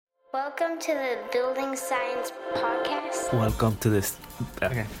Welcome to the Building Science Podcast. Welcome to this.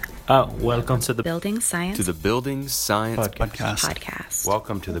 Okay. Welcome to the Building Science To the Building Science Podcast.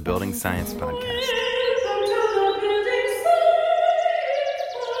 Welcome to the Building Science Podcast.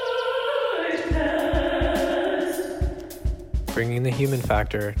 bringing the human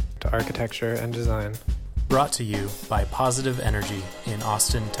factor to architecture and design. Brought to you by Positive Energy in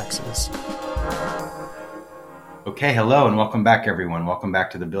Austin, Texas. Okay, hello and welcome back, everyone. Welcome back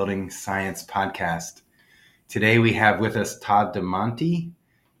to the Building Science Podcast. Today we have with us Todd DeMonte.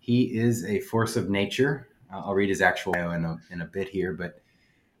 He is a force of nature. I'll read his actual bio in a bit here, but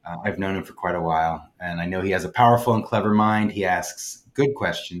I've known him for quite a while, and I know he has a powerful and clever mind. He asks good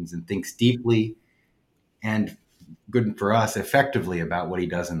questions and thinks deeply and, good for us, effectively about what he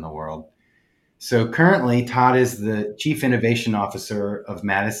does in the world. So currently, Todd is the Chief Innovation Officer of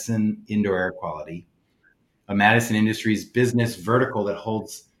Madison Indoor Air Quality, a Madison Industries business vertical that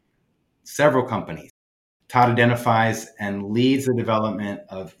holds several companies. Todd identifies and leads the development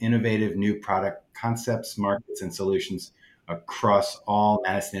of innovative new product concepts, markets, and solutions across all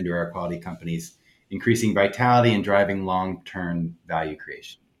Madison Indoor Air Quality companies, increasing vitality and driving long-term value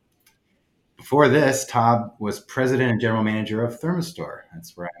creation. Before this, Todd was president and general manager of Thermistor.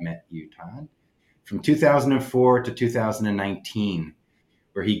 That's where I met you, Todd, from 2004 to 2019,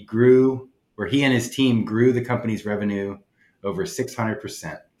 where he and his team grew the company's revenue over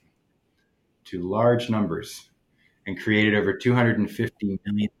 600% to large numbers and created over $250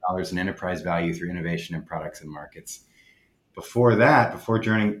 million in enterprise value through innovation in products and markets. Before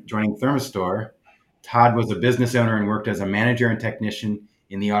joining Thermistor, Todd was a business owner and worked as a manager and technician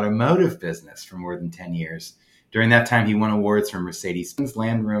in the automotive business for more than 10 years. During that time, he won awards from Mercedes-Benz,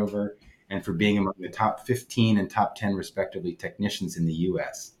 Land Rover, and for being among the top 15 and top 10, respectively, technicians in the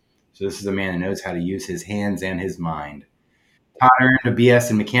U.S. So this is a man who knows how to use his hands and his mind. Todd earned a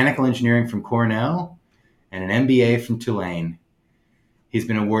BS in mechanical engineering from Cornell and an MBA from Tulane. He's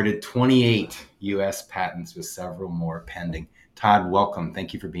been awarded 28 U.S. patents with several more pending. Todd, welcome.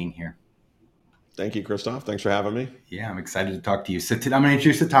 Thank you for being here. Thank you, Christoph. Thanks for having me. Yeah, I'm excited to talk to you. So I'm going to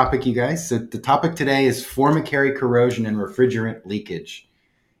introduce the topic, you guys. So the topic today is formicary corrosion and refrigerant leakage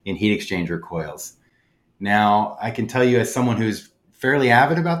in heat exchanger coils. Now, I can tell you as someone who's fairly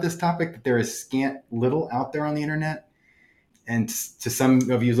avid about this topic that there is scant little out there on the internet. And to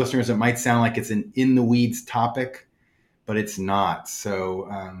some of you listeners, it might sound like it's an in-the-weeds topic, but it's not.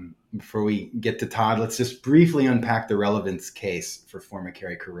 So before we get to Todd, let's just briefly unpack the relevance case for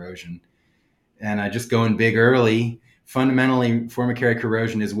formicary corrosion. And just going big early, fundamentally, formicary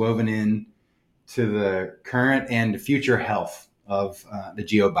corrosion is woven in to the current and future health of the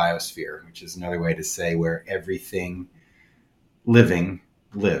geobiosphere, which is another way to say where everything living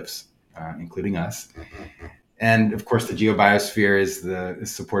lives, including us. And of course, the geobiosphere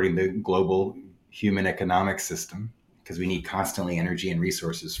is supporting the global human economic system because we need constantly energy and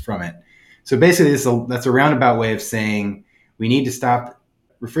resources from it. So basically, that's a roundabout way of saying we need to stop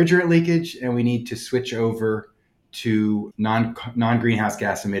refrigerant leakage and we need to switch over to non-greenhouse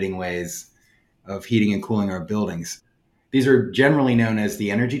gas emitting ways of heating and cooling our buildings. These are generally known as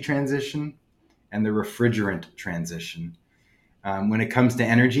the energy transition and the refrigerant transition. When it comes to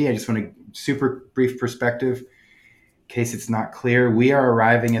energy, I just want a super brief perspective. In case it's not clear, we are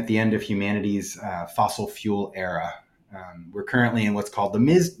arriving at the end of humanity's fossil fuel era. We're currently in what's called the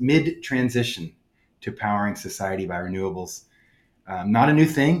mid-transition to powering society by renewables. Not a new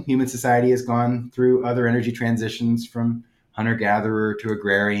thing. Human society has gone through other energy transitions from hunter-gatherer to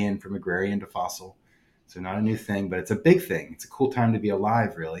agrarian, from agrarian to fossil. So not a new thing, but it's a big thing. It's a cool time to be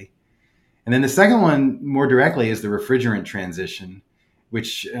alive, really. And then the second one, more directly, is the refrigerant transition,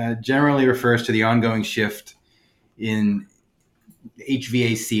 which generally refers to the ongoing shift in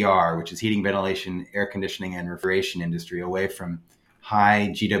HVACR, which is heating, ventilation, air conditioning, and refrigeration industry, away from high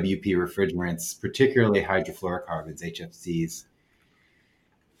GWP refrigerants, particularly hydrofluorocarbons, HFCs.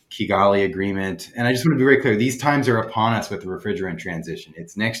 Kigali Agreement. And I just want to be very clear, these times are upon us with the refrigerant transition.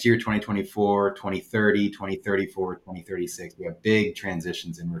 It's next year, 2024, 2030, 2034, 2036. We have big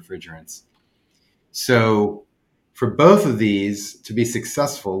transitions in refrigerants. So for both of these to be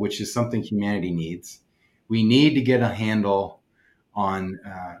successful, which is something humanity needs, we need to get a handle on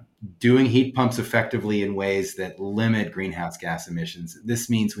doing heat pumps effectively in ways that limit greenhouse gas emissions. This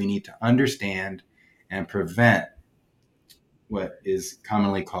means we need to understand and prevent what is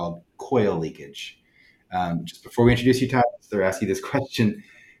commonly called coil leakage. Just before we introduce you, Todd, they're asking this question.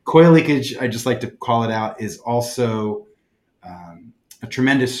 Coil leakage, I just like to call it out, is also a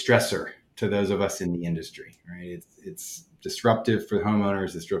tremendous stressor to those of us in the industry, right? It's disruptive for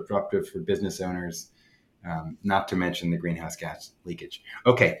homeowners, it's disruptive for business owners, not to mention the greenhouse gas leakage.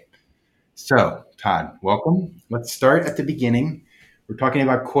 Okay, So, Todd, welcome. Let's start at the beginning. We're talking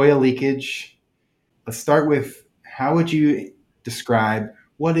about coil leakage. Let's start with, how would you describe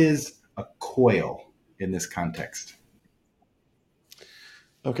what is a coil in this context?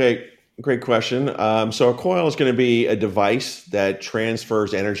 Okay, great question. So a coil is going to be a device that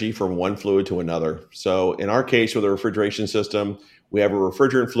transfers energy from one fluid to another. So in our case, with a refrigeration system, we have a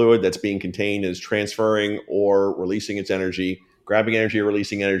refrigerant fluid that's being contained and is transferring or releasing its energy, grabbing energy or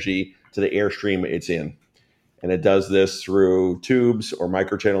releasing energy to the airstream it's in. And it does this through tubes or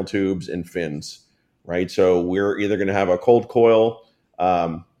microchannel tubes and fins, right? So we're either going to have a cold coil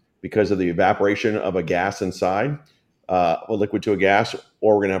because of the evaporation of a gas inside, a liquid to a gas,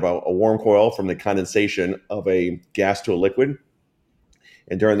 or we're going to have a warm coil from the condensation of a gas to a liquid.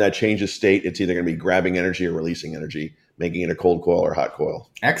 And during that change of state, it's either going to be grabbing energy or releasing energy, making it a cold coil or hot coil.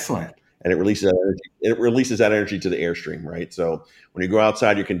 Excellent. And it releases that energy. It releases that energy to the airstream, right? So when you go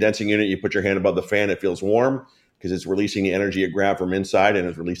outside your condensing unit, you put your hand above the fan, it feels warm because it's releasing the energy it grabbed from inside and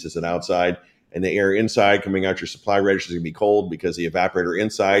it releases it outside. And the air inside coming out your supply register is going to be cold because the evaporator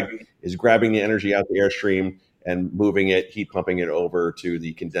inside is grabbing the energy out the airstream and moving it, heat pumping it over to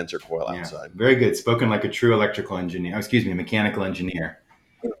the condenser coil outside. Very good. Spoken like a true electrical engineer. mechanical engineer.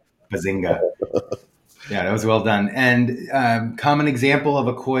 Bazinga. Yeah, that was well done. And common example of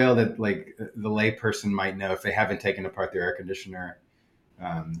a coil that like the layperson might know if they haven't taken apart their air conditioner.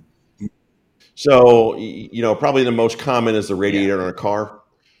 So, probably the most common is the radiator on a car,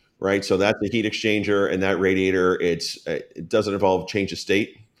 right? So that's the heat exchanger, and that radiator, it doesn't involve change of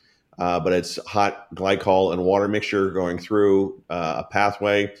state, but it's hot glycol and water mixture going through a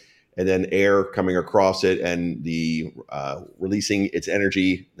pathway, and then air coming across it and the releasing its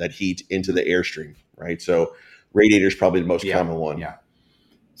energy, that heat, into the airstream, right? So radiator is probably the most common one. Yeah.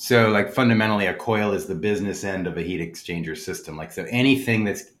 So like fundamentally a coil is the business end of a heat exchanger system. Like, so anything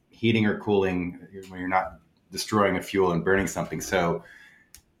that's heating or cooling when you're not destroying a fuel and burning something. So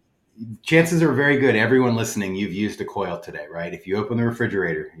chances are very good, everyone listening, you've used a coil today, right? If you open the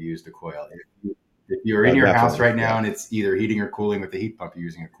refrigerator, you used a coil. If you're in your house right now and it's either heating or cooling with the heat pump, you're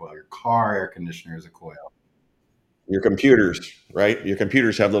using a coil. Your car air conditioner is a coil. Your computers, right? Your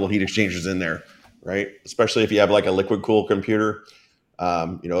computers have little heat exchangers in there, right? Especially if you have like a liquid cooled computer,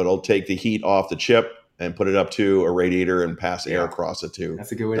 it'll take the heat off the chip and put it up to a radiator and pass air across it too.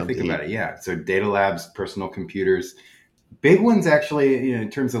 That's a good way to think about it. Yeah. So data labs, personal computers, big ones actually, in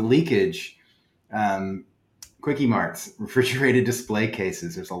terms of leakage, Quickie Marts, refrigerated display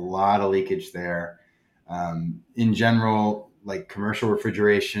cases. There's a lot of leakage there. In general, like commercial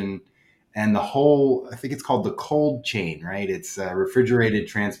refrigeration and the whole, I think it's called the cold chain, right? It's refrigerated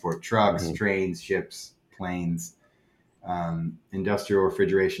transport, trucks, trains, ships, planes, industrial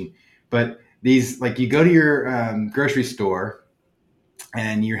refrigeration. But these, like you go to your grocery store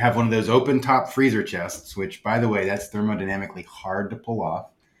and you have one of those open top freezer chests, which by the way, that's thermodynamically hard to pull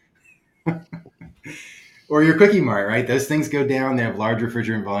off. Or your Quickie Mart, right? Those things go down. They have large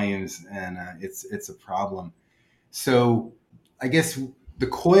refrigerant volumes, and it's a problem. So, I guess the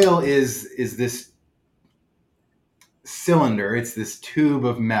coil is this cylinder. It's this tube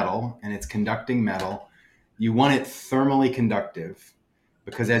of metal, and it's conducting metal. You want it thermally conductive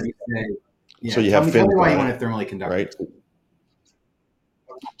because, as you say, so you have fins. Tell me why you want it thermally conductive, right?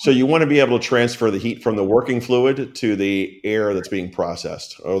 So you want to be able to transfer the heat from the working fluid to the air that's being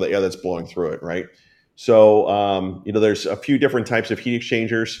processed or the air that's blowing through it, right? So, there's a few different types of heat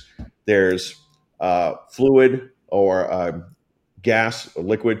exchangers. There's fluid or gas, or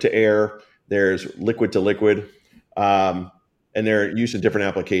liquid to air. There's liquid to liquid, and they're used in different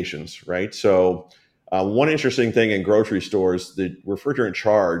applications, right? So one interesting thing in grocery stores, the refrigerant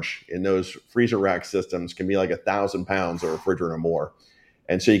charge in those freezer rack systems can be like 1,000 pounds of refrigerant or more.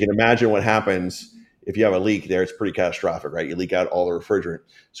 And so you can imagine what happens if you have a leak there. It's pretty catastrophic, right? You leak out all the refrigerant.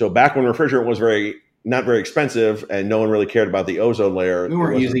 So back when refrigerant was not very expensive and no one really cared about the ozone layer, we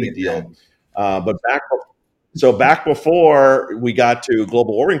weren't using it deal. But back before we got to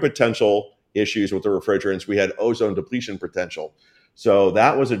global warming potential issues with the refrigerants, we had ozone depletion potential. So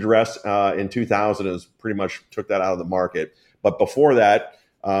that was addressed in 2000 and pretty much took that out of the market. But before that,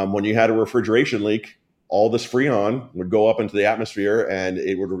 when you had a refrigeration leak, all this Freon would go up into the atmosphere and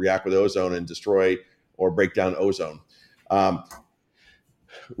it would react with ozone and destroy or break down ozone.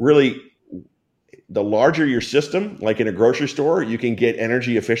 Really, the larger your system, like in a grocery store, you can get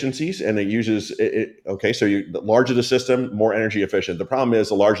energy efficiencies, and it uses it. Okay, so the larger the system, more energy efficient. The problem is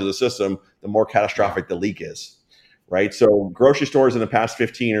the larger the system, the more catastrophic the leak is, right? So grocery stores in the past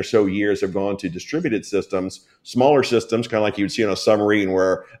 15 or so years have gone to distributed systems, smaller systems, kind of like you'd see on a submarine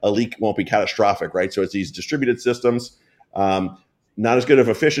where a leak won't be catastrophic, right? So it's these distributed systems. not as good of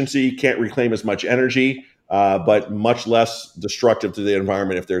efficiency, can't reclaim as much energy, but much less destructive to the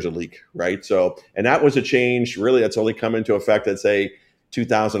environment if there's a leak, right? So, and that was a change, really, that's only come into effect at, say,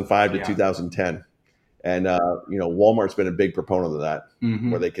 2005 to 2010. And, Walmart's been a big proponent of that,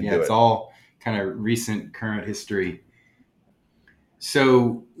 where they can do it. It's all kind of recent current history.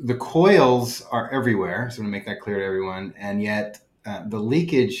 So the coils are everywhere. So I'm going to make that clear to everyone. And yet the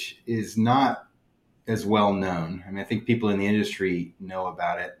leakage is not as well known. I mean, I think people in the industry know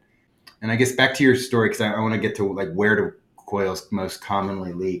about it. And I guess back to your story, because I want to get to like where do coils most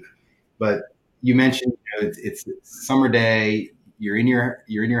commonly leak. But you mentioned it's summer day. You're in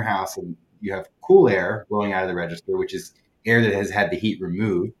your house and you have cool air blowing out of the register, which is air that has had the heat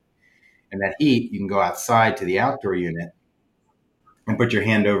removed. And that heat, you can go outside to the outdoor unit and put your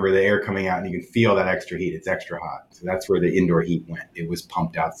hand over the air coming out, and you can feel that extra heat. It's extra hot. So that's where the indoor heat went. It was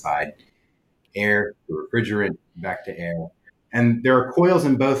pumped outside. Air to refrigerant, back to air. And there are coils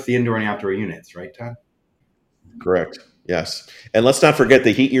in both the indoor and outdoor units, right, Todd? Correct. Yes. And let's not forget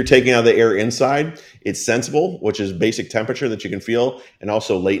the heat you're taking out of the air inside. It's sensible, which is basic temperature that you can feel, and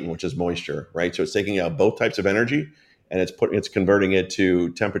also latent, which is moisture, right? So it's taking out both types of energy, and it's converting it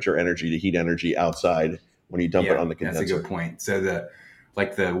to temperature energy to heat energy outside when you dump it on the condenser. That's a good point. So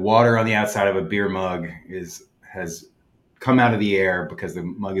the water on the outside of a beer mug has come out of the air because the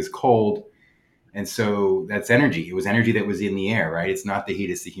mug is cold. And so that's energy. It was energy that was in the air, right? It's not the heat,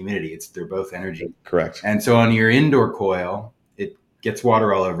 it's the humidity. They're both energy. Correct. And so on your indoor coil, it gets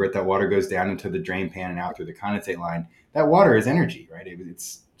water all over it. That water goes down into the drain pan and out through the condensate line. That water is energy, right?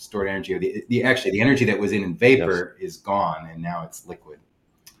 It's stored energy. The energy that was in vapor is gone, and now it's liquid.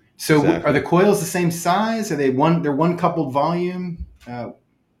 So Are the coils the same size? Are they they're one coupled volume? Right?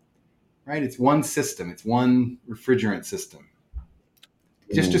 It's one system. It's one refrigerant system.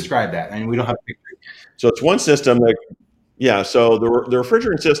 Just describe that. I mean, we don't have pictures. So it's one system. So the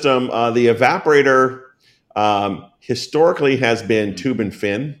refrigerant system, the evaporator historically has been tube and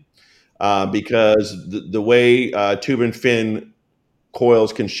fin because the way tube and fin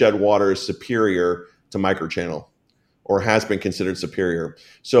coils can shed water is superior to microchannel, or has been considered superior.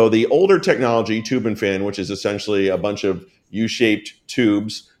 So the older technology, tube and fin, which is essentially a bunch of U-shaped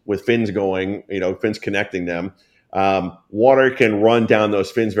tubes with fins going, fins connecting them, water can run down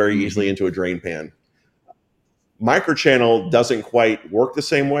those fins very easily into a drain pan. Microchannel doesn't quite work the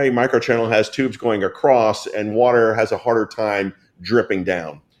same way. Microchannel has tubes going across, and water has a harder time dripping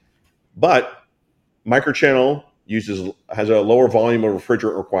down. But microchannel has a lower volume of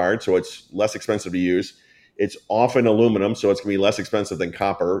refrigerant required, so it's less expensive to use. It's often aluminum, so it's going to be less expensive than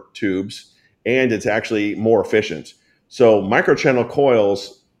copper tubes, and it's actually more efficient. So microchannel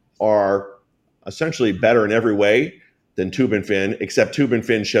coils are essentially better in every way than tube and fin, except tube and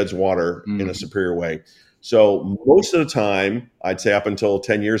fin sheds water in a superior way. So most of the time, I'd say up until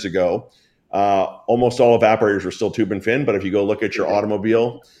 10 years ago, almost all evaporators were still tube and fin. But if you go look at your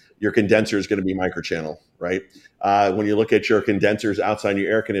automobile, your condenser is going to be microchannel, right? When you look at your condensers outside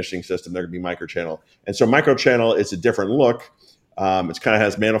your air conditioning system, they're going to be microchannel. And so microchannel is a different look. It kind of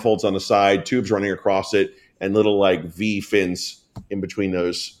has manifolds on the side, tubes running across it, and little like V fins in between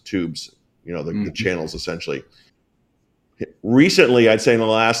those tubes. The channels essentially. Recently, I'd say in the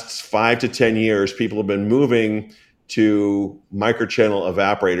last 5 to 10 years, people have been moving to microchannel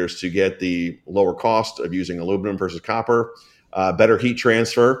evaporators to get the lower cost of using aluminum versus copper, better heat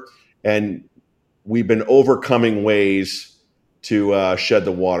transfer, and we've been overcoming ways to shed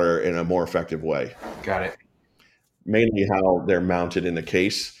the water in a more effective way. Got it. Mainly how they're mounted in the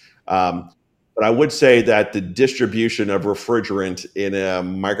case. But I would say that the distribution of refrigerant in a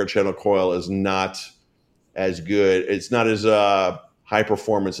microchannel coil is not as good. It's not as high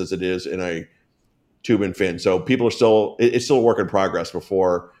performance as it is in a tube and fin. So it's still a work in progress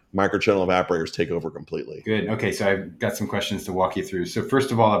before microchannel evaporators take over completely. Good. Okay, so I've got some questions to walk you through. So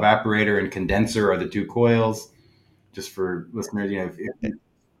first of all, evaporator and condenser are the two coils. Just for listeners,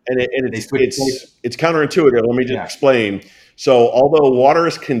 it's counterintuitive. Let me just explain. So although water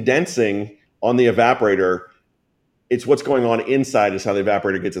is condensing on the evaporator, it's what's going on inside is how the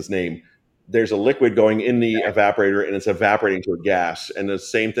evaporator gets its name. There's a liquid going in the evaporator, and it's evaporating to a gas. And the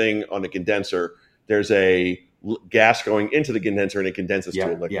same thing on the condenser. There's a gas going into the condenser, and it condenses to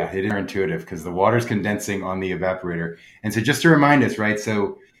a liquid. Yeah, it is intuitive because the water's condensing on the evaporator. And so just to remind us, right,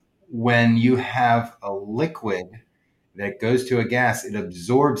 so when you have a liquid that goes to a gas, it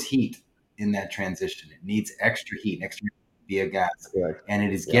absorbs heat in that transition. It needs extra heat to be a gas. Correct. And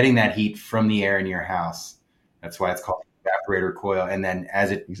it is getting that heat from the air in your house. That's why it's called evaporator coil. And then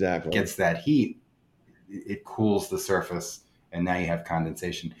as it gets that heat, it cools the surface, and now you have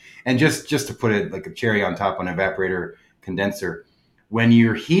condensation. And just to put it like a cherry on top on evaporator condenser, When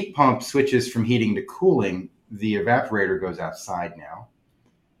your heat pump switches from heating to cooling, the evaporator goes outside now,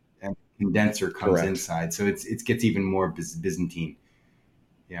 and the condenser comes Correct. inside. So it gets even more Byzantine.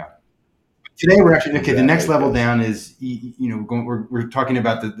 Yeah. Today we're actually okay. The next level down is we're talking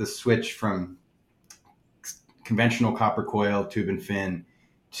about the switch from conventional copper coil tube and fin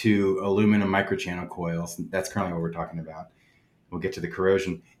to aluminum microchannel coils. That's currently what we're talking about. We'll get to the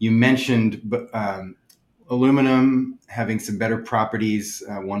corrosion. You mentioned aluminum having some better properties.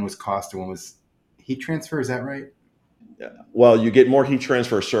 One was cost and one was heat transfer. Is that right? Yeah. Well, you get more heat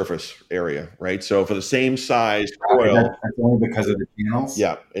transfer surface area, right? So for the same size coil, that's only because of the channels.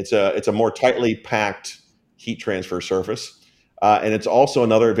 Yeah, it's a more tightly packed heat transfer surface. And it's also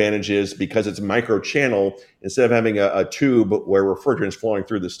another advantage is because it's micro channel, instead of having a tube where refrigerant's flowing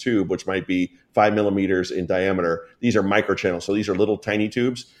through this tube, which might be 5 millimeters in diameter, these are micro channels. So these are little tiny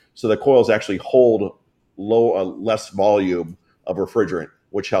tubes. So the coils actually hold less volume of refrigerant,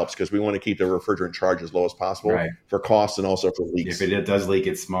 which helps because we want to keep the refrigerant charge as low as possible for cost and also for leaks. If it does leak,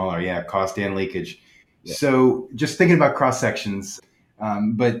 it's smaller. Yeah, cost and leakage. Yeah. So just thinking about cross sections.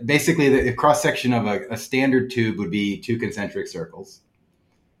 But basically, the cross section of a standard tube would be 2 concentric circles.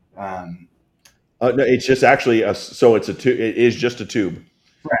 No, it's just actually so it's a tube. It is just a tube.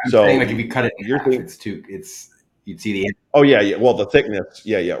 Right. I'm saying like if you cut it in half, you'd see the. Oh yeah. Well, the thickness.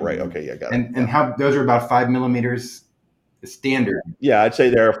 Yeah. Right. Okay. Yeah. Got it. And how those are about 5 millimeters, the standard. Yeah, I'd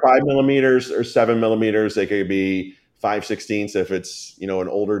say they're 5 millimeters or 7 millimeters. They could be 5/16 if it's an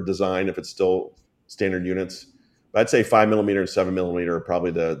older design. If it's still standard units. I'd say 5 millimeter and 7 millimeter are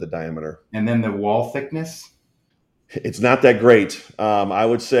probably the diameter. And then the wall thickness? It's not that great. I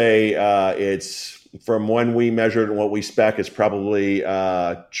would say it's from when we measured and what we spec, it's probably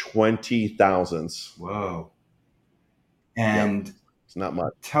 20 thousandths. Whoa. And it's not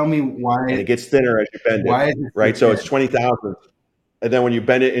much. Tell me why. And it gets thinner as you bend it. Right? So it's 20 thousandths. And then when you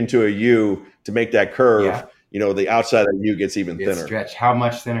bend it into a U to make that curve, the outside of the U gets even thinner. Stretched. How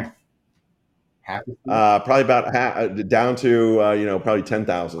much thinner? Probably about half, down to probably 10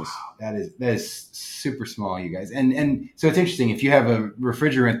 thousandths. Wow, that is super small, you guys. And so it's interesting. If you have a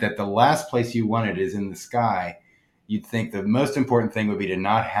refrigerant that the last place you want it is in the sky, you'd think the most important thing would be to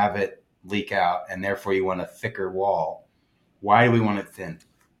not have it leak out, and therefore you want a thicker wall. Why do we want it thin?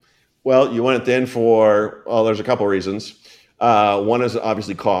 Well, you want it thin there's a couple of reasons. One is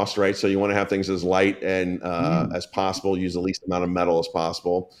obviously cost, right? So you want to have things as light and as possible, use the least amount of metal as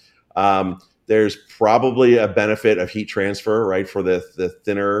possible. There's probably a benefit of heat transfer, right? For the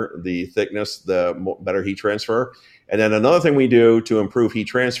thinner the thickness, the better heat transfer. And then another thing we do to improve heat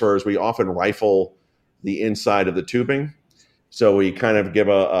transfer is we often rifle the inside of the tubing. So we kind of give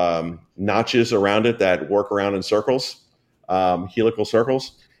notches around it that work around in circles, helical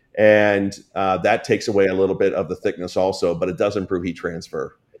circles. And that takes away a little bit of the thickness also, but it does improve heat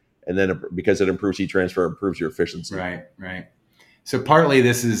transfer. And then because it improves heat transfer, it improves your efficiency. Right. So partly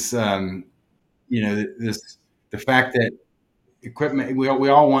this is... the fact that equipment, we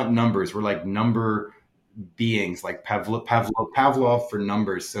all want numbers. We're like number beings, like Pavlov for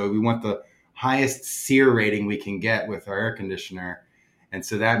numbers. So we want the highest SEER rating we can get with our air conditioner. And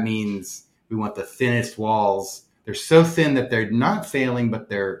so that means we want the thinnest walls. They're so thin that they're not failing, but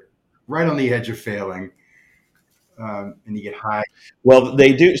they're right on the edge of failing. And you get high. Well,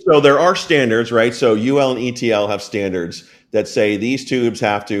 they do. So there are standards, right? So UL and ETL have standards that say these tubes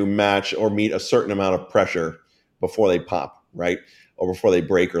have to match or meet a certain amount of pressure before they pop, right? Or before they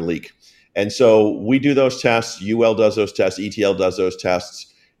break or leak. And so we do those tests. UL does those tests. ETL does those tests.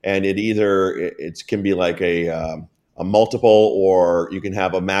 And it can be like a multiple, or you can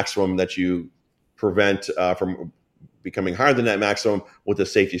have a maximum that you prevent from becoming higher than that maximum with a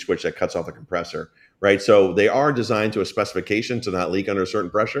safety switch that cuts off the compressor. Right, so they are designed to a specification to not leak under a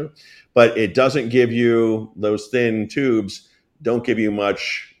certain pressure, but it doesn't give you, those thin tubes don't give you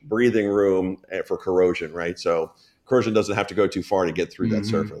much breathing room for corrosion, right? So corrosion doesn't have to go too far to get through that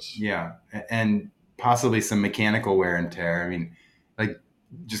surface. Yeah, and possibly some mechanical wear and tear. I mean, like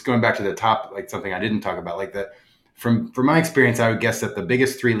just going back to the top, like something I didn't talk about, like that. From my experience, I would guess that the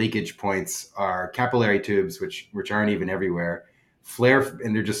biggest 3 leakage points are capillary tubes, which aren't even everywhere, flare,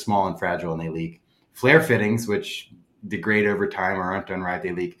 and they're just small and fragile and they leak. Flare fittings, which degrade over time or aren't done right,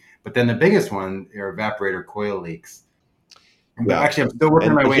 they leak. But then the biggest one are evaporator coil leaks. Yeah. Actually, I'm still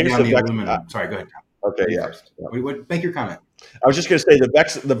working my way down the aluminum. Sorry, go ahead, Tom. Okay, yeah. Make your comment. I was just going to say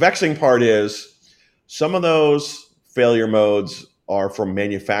the vexing part is some of those failure modes are from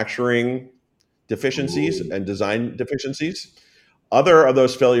manufacturing deficiencies and design deficiencies. Other of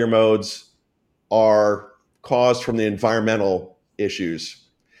those failure modes are caused from the environmental issues.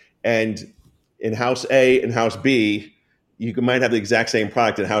 And in house A and house B, might have the exact same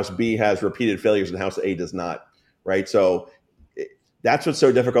product and house B has repeated failures and house A does not, right? So that's what's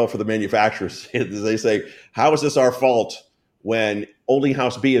so difficult for the manufacturers is they say, how is this our fault when only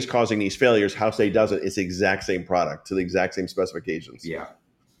house B is causing these failures, house A doesn't? It's the exact same product to the exact same specifications. Yeah.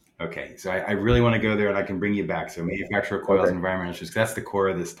 Okay. So I really want to go there, and I can bring you back. So manufacturer coils and environmental issues, that's the core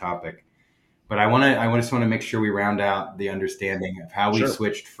of this topic. But I just want to make sure we round out the understanding of how we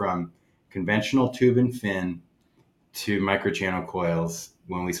switched from conventional tube and fin to microchannel coils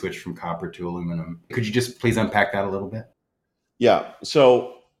when we switched from copper to aluminum. Could you just please unpack that a little bit? Yeah.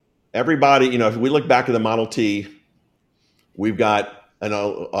 So everybody, if we look back at the Model T, we've got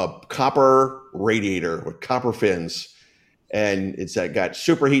a copper radiator with copper fins, and it's got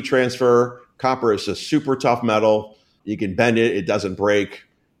super heat transfer. Copper is a super tough metal. You can bend it. It doesn't break.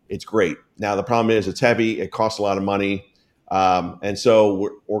 It's great. Now, the problem is it's heavy. It costs a lot of money. And so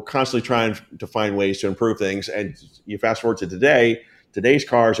we're constantly trying to find ways to improve things. And you fast forward to today's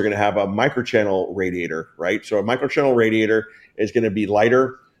cars are going to have a microchannel radiator, right? So a microchannel radiator is going to be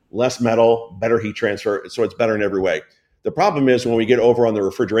lighter, less metal, better heat transfer. So it's better in every way. The problem is when we get over on the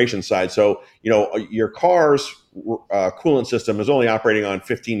refrigeration side. So, your car's coolant system is only operating on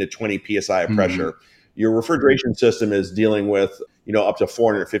 15 to 20 PSI of pressure. Your refrigeration system is dealing with, up to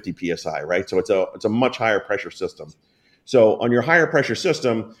 450 PSI, right? So it's a much higher pressure system. So on your higher pressure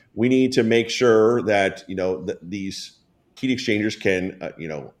system, we need to make sure that, that these heat exchangers can,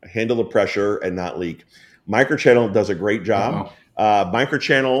 handle the pressure and not leak. Microchannel does a great job.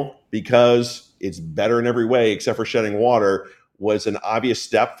 Microchannel, because it's better in every way except for shedding water, was an obvious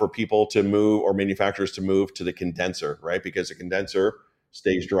step for people to move, or manufacturers to move to the condenser, right? Because the condenser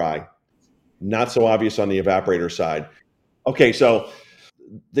stays dry. Not so obvious on the evaporator side. Okay, so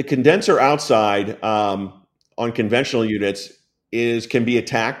the condenser outside on conventional units can be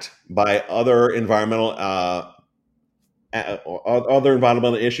attacked by other environmental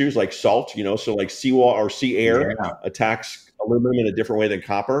issues like salt. So like seawater or sea air attacks aluminum in a different way than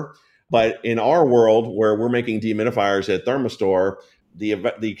copper. But in our world, where we're making dehumidifiers at Thermostor,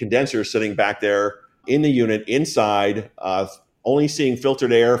 the condenser is sitting back there in the unit inside, only seeing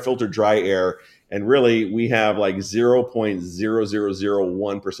filtered air, filtered dry air. And really, we have like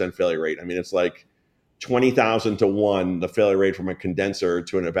 0.0001% failure rate. I mean, it's like 20,000 to 1, the failure rate from a condenser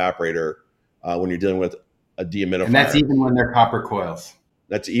to an evaporator when you're dealing with a dehumidifier. And that's even when they're copper coils.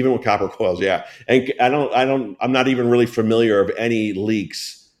 That's even with copper coils, yeah. And I'm not even really familiar of any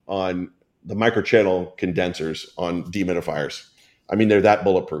leaks on the microchannel condensers on dehumidifiers. I mean, they're that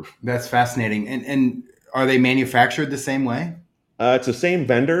bulletproof. That's fascinating. And are they manufactured the same way? It's the same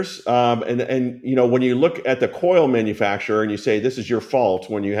vendors. And when you look at the coil manufacturer and you say, this is your fault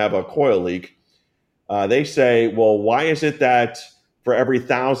when you have a coil leak, they say, well, why is it that for every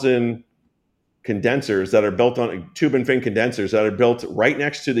 1,000 condensers that are built on tube and fin condensers that are built right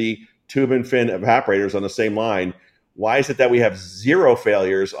next to the tube and fin evaporators on the same line, why is it that we have 0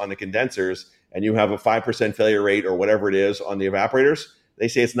 failures on the condensers and you have a 5% failure rate or whatever it is on the evaporators? They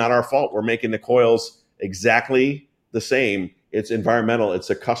say it's not our fault. We're making the coils exactly the same. It's environmental. It's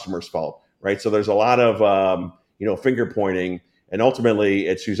the customer's fault, right? So there's a lot of finger pointing, and ultimately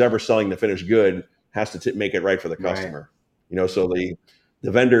it's who's ever selling the finished good has to make it right for the customer. Right. So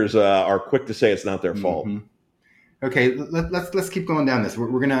the vendors are quick to say it's not their fault. Okay, let's keep going down this. We're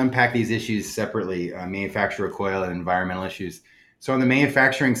going to unpack these issues separately: manufacturer coil and environmental issues. So on the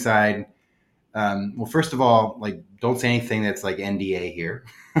manufacturing side, well, first of all, don't say anything that's like NDA here,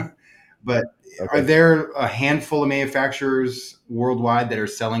 but. Okay. Are there a handful of manufacturers worldwide that are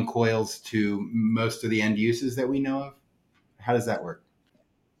selling coils to most of the end uses that we know of? How does that work?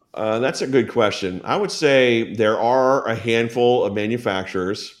 That's a good question. I would say there are a handful of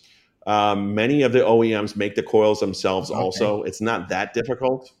manufacturers. Many of the OEMs make the coils themselves also. It's not that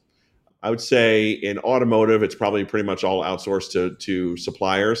difficult. I would say in automotive, it's probably pretty much all outsourced to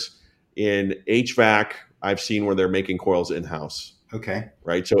suppliers. In HVAC, I've seen where they're making coils in-house. Okay.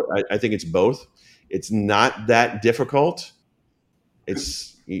 Right. So I think it's both. It's not that difficult.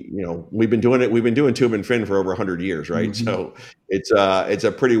 It's, we've been doing it. We've been doing tube and fin for over 100 years. Right. So it's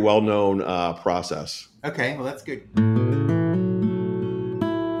a pretty well-known process. Okay. Well, that's good.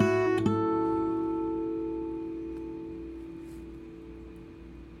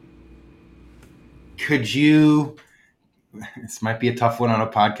 Could you, this might be a tough one on a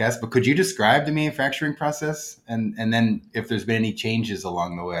podcast, but could you describe the manufacturing process and then if there's been any changes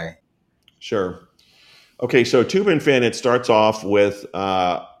along the way? Sure. Okay, so tube and fin, it starts off with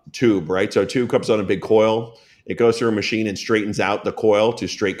tube, right? So tube comes on a big coil. It goes through a machine and straightens out the coil to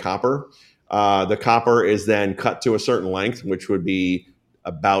straight copper. The copper is then cut to a certain length, which would be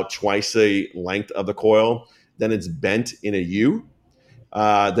about twice the length of the coil. then it's bent in a U.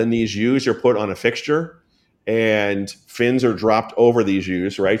 Then these U's are put on a fixture, and fins are dropped over these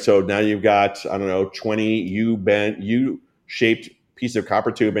U's, right? So now you've got, 20 U-shaped piece of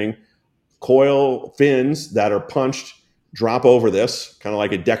copper tubing, coil fins that are punched, drop over this, kind of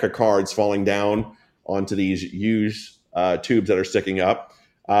like a deck of cards falling down onto these U's tubes that are sticking up.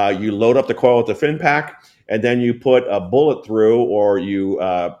 You load up the coil with the fin pack, and then you put a bullet through, or you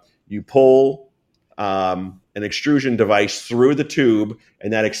pull an extrusion device through the tube,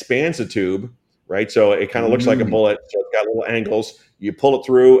 and that expands the tube, right? So it kind of looks like a bullet. So it's got little angles. You pull it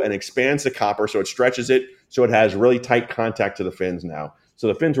through and expands the copper, so it stretches it, so it has really tight contact to the fins now. So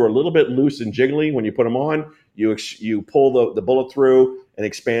the fins were a little bit loose and jiggly when you put them on. You pull the bullet through and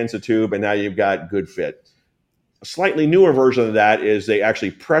expands the tube, and now you've got good fit. A slightly newer version of that is they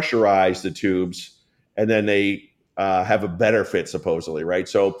actually pressurize the tubes, and then they have a better fit, supposedly, right?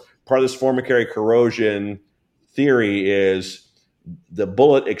 So part of this formicary corrosion theory is the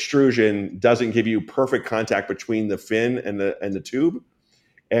bullet extrusion doesn't give you perfect contact between the fin and the tube,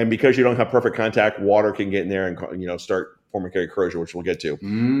 and because you don't have perfect contact, water can get in there and start formicary corrosion, which we'll get to.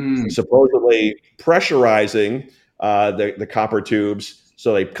 Supposedly pressurizing the copper tubes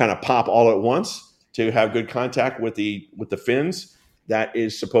so they kind of pop all at once to have good contact with the fins. That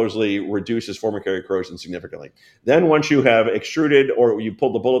is supposedly reduces formicary corrosion significantly. Then once you have extruded, or you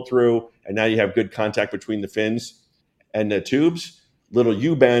pull the bullet through, and now you have good contact between the fins and the tubes, little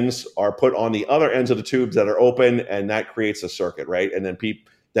U-bends are put on the other ends of the tubes that are open, and that creates a circuit, right? And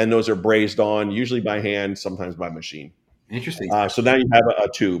then those are brazed on, usually by hand, sometimes by machine. Interesting. So now you have a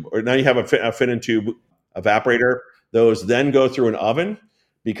tube, or now you have a fin and tube evaporator. Those then go through an oven,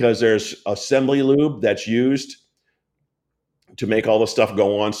 because there's assembly lube that's used to make all the stuff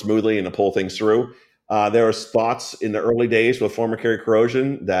go on smoothly and to pull things through. There was thoughts in the early days with formicary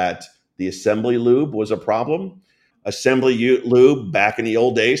corrosion that the assembly lube was a problem. Assembly lube back in the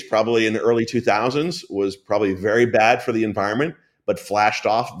old days, probably in the early 2000s, was probably very bad for the environment, but flashed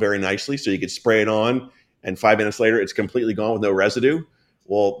off very nicely. So you could spray it on, and 5 minutes later, it's completely gone with no residue.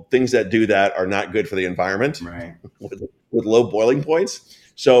 Well, things that do that are not good for the environment, Right. with low boiling points.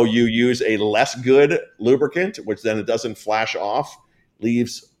 So you use a less good lubricant, which then it doesn't flash off,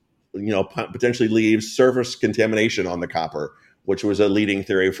 potentially leaves surface contamination on the copper, which was a leading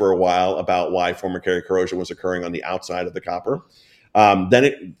theory for a while about why formicary corrosion was occurring on the outside of the copper.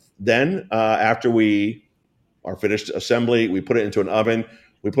 Then after we are finished assembly, we put it into an oven.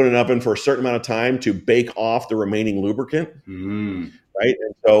 We put it in an oven for a certain amount of time to bake off the remaining lubricant, right?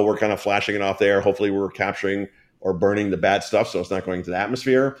 And so we're kind of flashing it off there. Hopefully we're capturing or burning the bad stuff, so it's not going to the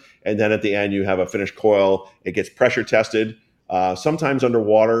atmosphere. And then at the end, you have a finished coil. It gets pressure tested, sometimes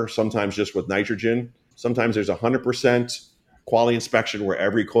underwater, sometimes just with nitrogen. Sometimes there's 100% quality inspection where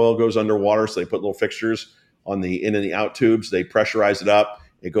every coil goes underwater. So they put little fixtures on the in and the out tubes. They pressurize it up.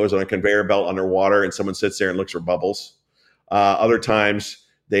 It goes on a conveyor belt underwater, and someone sits there and looks for bubbles. Other times,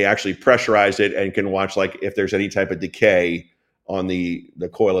 they actually pressurize it and can watch if there's any type of decay on the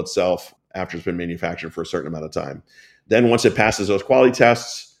coil itself after it's been manufactured for a certain amount of time. Then once it passes those quality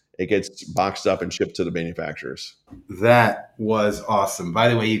tests, it gets boxed up and shipped to the manufacturers. That was awesome. By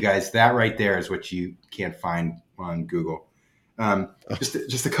the way, you guys, that right there is what you can't find on Google.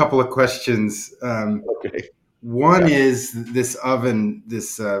 Just a couple of questions. Okay. One is this oven,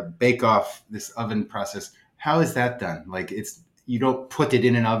 this bake-off, this oven process. How is that done? You don't put it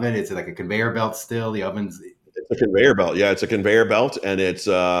in an oven. It's like a conveyor belt still. The oven's... It's a conveyor belt. Yeah, it's a conveyor belt, and it's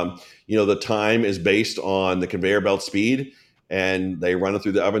the time is based on the conveyor belt speed, and they run it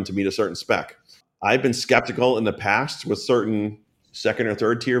through the oven to meet a certain spec. I've been skeptical in the past with certain second or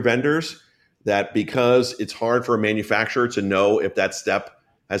third tier vendors that because it's hard for a manufacturer to know if that step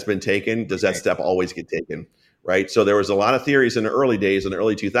has been taken, does that step always get taken, right? So there was a lot of theories in the early days, in the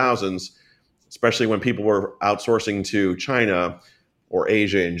early 2000s, especially when people were outsourcing to China or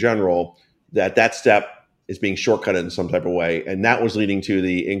Asia in general, that step is being shortcutted in some type of way. And that was leading to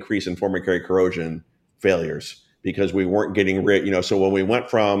the increase in formicary corrosion failures because we weren't getting rid, so when we went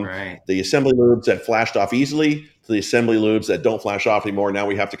from the assembly lubes that flashed off easily to the assembly lubes that don't flash off anymore, now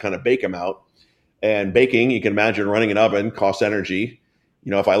we have to kind of bake them out. And baking, you can imagine running an oven costs energy.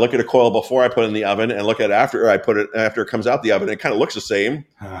 If I look at a coil before I put it in the oven and look at it after it comes out the oven, it kind of looks the same.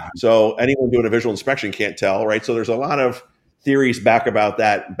 So anyone doing a visual inspection can't tell, right? So there's a lot of theories back about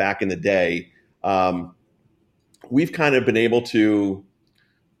that back in the day. We've kind of been able to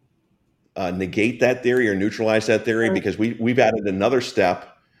negate that theory or neutralize that theory because we've added another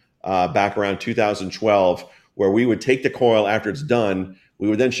step back around 2012 where we would take the coil after it's done. We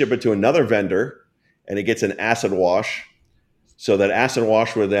would then ship it to another vendor and it gets an acid wash. So that acid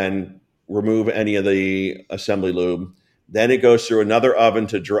wash would then remove any of the assembly lube. Then it goes through another oven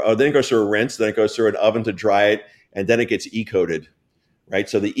to dry. Then it goes through a rinse. Then it goes through an oven to dry it, and then it gets e-coated, right?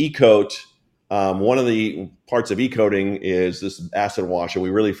 So the e-coat, one of the parts of e-coating is this acid wash, and we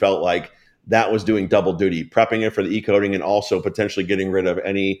really felt like that was doing double duty, prepping it for the e-coating and also potentially getting rid of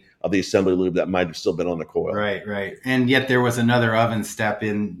any of the assembly lube that might have still been on the coil. Right, right. And yet there was another oven step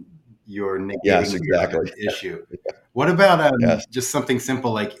in your negating exactly. the issue. What about Yes. just something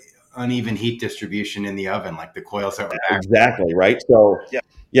simple like uneven heat distribution in the oven, like the coils that were back? Exactly, right? So,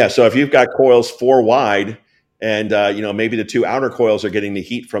 so if you've got coils 4 wide and, maybe the 2 outer coils are getting the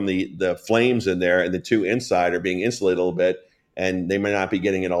heat from the flames in there and the 2 inside are being insulated a little bit, and they may not be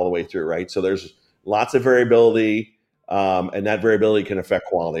getting it all the way through, right? So there's lots of variability, and that variability can affect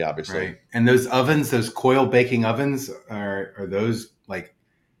quality, obviously. Right. And those ovens, those coil baking ovens, are those like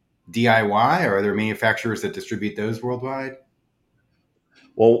DIY, or are there manufacturers that distribute those worldwide?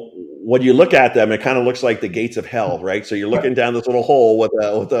 Well, when you look at them, it kind of looks like the gates of hell, right? So you're looking down this little hole with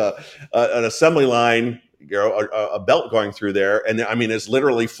an assembly line, a belt going through there, and I mean, it's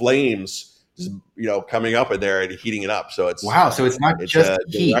literally flames, coming up in there and heating it up. So it's So it's not just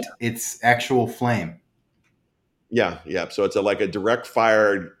heat; it's actual flame. Yeah. So it's like a direct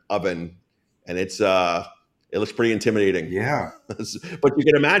fired oven, and it looks pretty intimidating. Yeah. But you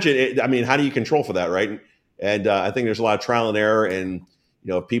can imagine it. I mean, how do you control for that, right? And I think there's a lot of trial and error, and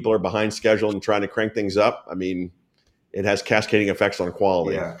if people are behind schedule and trying to crank things up, I mean, it has cascading effects on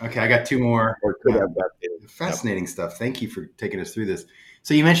quality. Yeah. Okay, I got 2 more. Fascinating stuff. Thank you for taking us through this.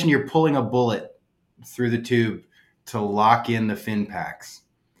 So you mentioned you're pulling a bullet through the tube to lock in the fin packs.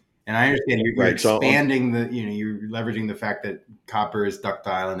 And I understand you're expanding you're leveraging the fact that copper is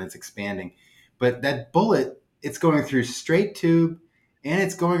ductile and it's expanding. But that bullet, it's going through straight tube and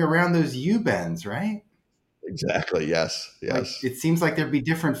it's going around those U-bends, right? Exactly. Yes. Like, it seems like there'd be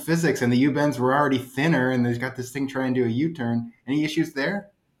different physics, and the U-bends were already thinner, and they've got this thing trying to do a U-turn. Any issues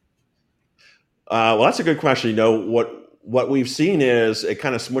there? Well, that's a good question. What we've seen is it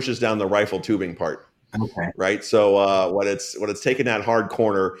kind of smushes down the rifle tubing part. Okay. Right. So when it's taking that hard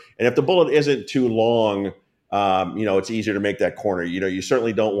corner, and if the bullet isn't too long, it's easier to make that corner. You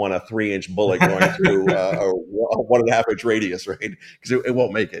certainly don't want a 3-inch bullet going through a 1.5-inch radius, right? Because it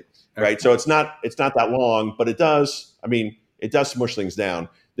won't make it. Right. So it's not that long, but it does. I mean, it does smush things down.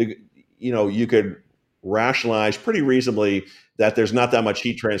 You could rationalize pretty reasonably that there's not that much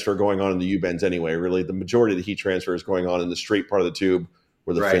heat transfer going on in the U-bends anyway. Really, the majority of the heat transfer is going on in the straight part of the tube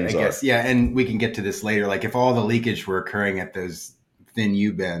where the fins are. Yeah, and we can get to this later. Like if all the leakage were occurring at those thin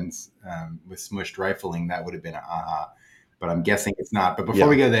U-bends with smushed rifling, that would have been but I'm guessing it's not. But before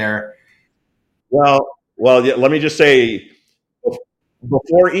we go there, well, yeah, let me just say,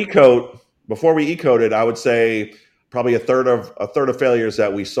 before we e-coated, I would say probably a third of failures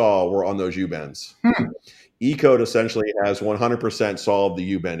that we saw were on those U-bends. E-coat essentially has 100% solved the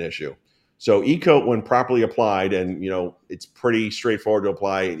U-bend issue. So e-coat, when properly applied, and it's pretty straightforward to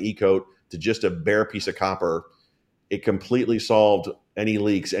apply an e-coat to just a bare piece of copper, it completely solved any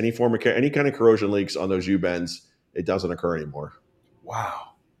leaks, any kind of corrosion leaks on those U-bends. It doesn't occur anymore. Wow,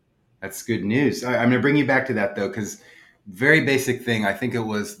 that's good news. I'm going to bring you back to that though, because very basic thing. I think it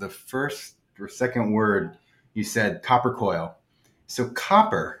was the first or second word you said, copper coil. So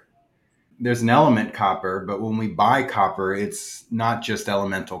copper. There's an element copper, but when we buy copper, it's not just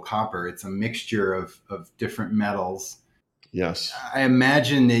elemental copper. It's a mixture of different metals. Yes. I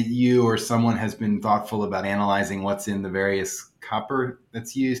imagine that you or someone has been thoughtful about analyzing what's in the various copper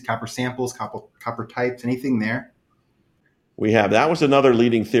that's used, copper samples, copper types, anything there? We have. That was another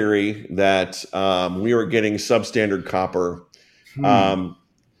leading theory that we were getting substandard copper.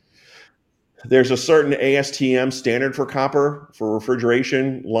 There's a certain ASTM standard for copper for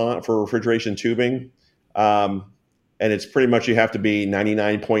refrigeration tubing. And it's pretty much you have to be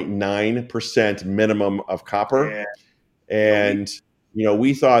 99.9% minimum of copper. Yeah. And,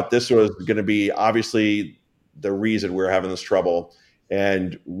 we thought this was going to be obviously the reason we're having this trouble.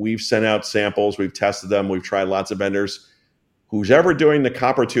 And we've sent out samples. We've tested them. We've tried lots of vendors. Who's ever doing the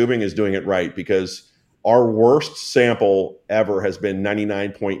copper tubing is doing it right, because our worst sample ever has been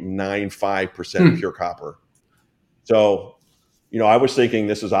 99.95% pure copper. So, I was thinking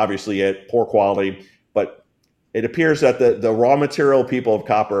this is obviously it, poor quality, but it appears that the raw material people of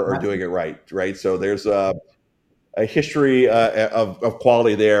copper are doing it right? So there's a history of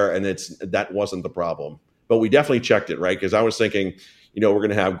quality there, and that wasn't the problem. But we definitely checked it, right? Because I was thinking, we're going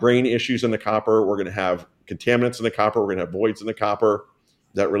to have grain issues in the copper. We're going to have contaminants in the copper. We're going to have voids in the copper.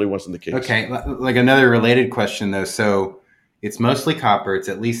 That really wasn't the case. Okay, like another related question though. So it's mostly copper. It's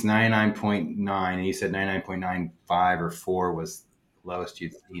at least 99.9, and you said 99.95 or 4 was the lowest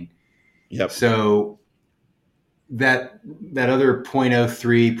you'd seen. Yep. So that other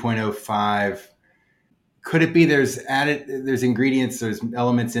 0.03, 0.05, could it be there's ingredients, there's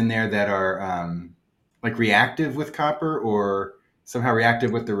elements in there that are like reactive with copper or somehow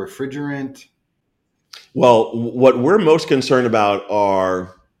reactive with the refrigerant? Well, what we're most concerned about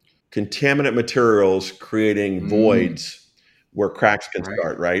are contaminant materials creating voids where cracks can Right.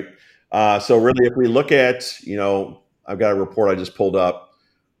 start, right? So really, if we look at, I've got a report I just pulled up.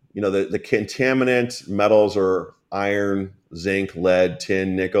 The contaminant metals are iron, zinc, lead,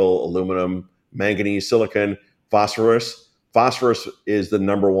 tin, nickel, aluminum, manganese, silicon, phosphorus. Phosphorus is the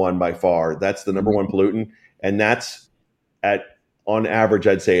number one by far. That's the number one pollutant. And that's on average,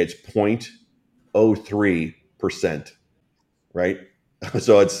 I'd say it's 0.03%, right?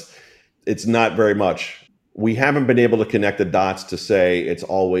 So it's not very much. We haven't been able to connect the dots to say it's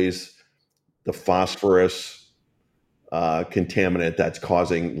always the phosphorus contaminant that's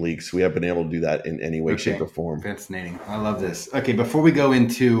causing leaks. We haven't been able to do that in any way, shape, or form. Fascinating. I love this. Okay, before we go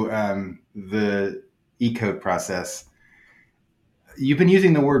into the E-coat process, you've been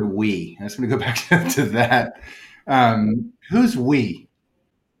using the word we. I just want to go back to that. Who's we?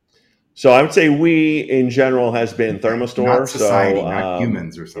 So I would say we in general has been Thermostor. Not society, not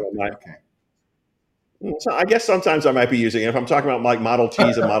humans or something. Okay. So I guess sometimes I might be using it. If I'm talking about like Model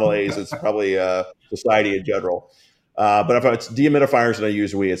Ts and Model As, it's probably society in general. But if it's dehumidifiers and I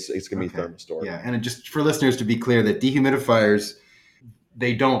use we, it's going to be Thermostor. Yeah, and just for listeners to be clear, that dehumidifiers,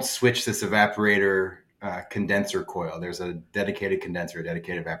 they don't switch this evaporator condenser coil. There's a dedicated condenser, a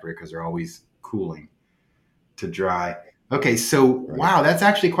dedicated evaporator, because they're always cooling to dry. Okay, so wow, that's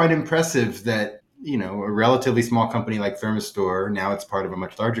actually quite impressive that, a relatively small company like Thermostor, now it's part of a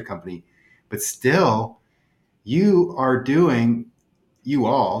much larger company, but still you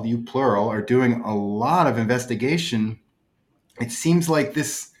plural, are doing a lot of investigation. It seems like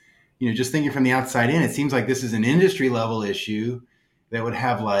this, just thinking from the outside in, it seems like this is an industry level issue that would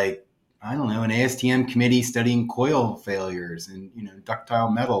have like, I don't know, an ASTM committee studying coil failures and,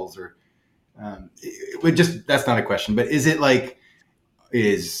 ductile metals or that's not a question, but is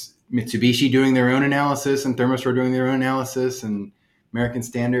Mitsubishi doing their own analysis and Thermostor doing their own analysis and American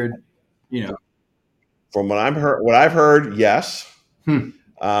Standard, From what I've heard, yes.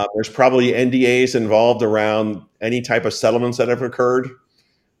 There's probably NDAs involved around any type of settlements that have occurred.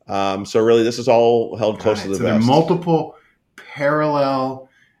 So really, this is all held close to the vest. There are multiple parallel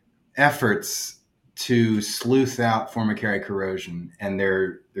efforts to sleuth out formicary corrosion, and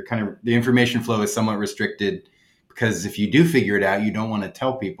they're kind of, the information flow is somewhat restricted because if you do figure it out, you don't want to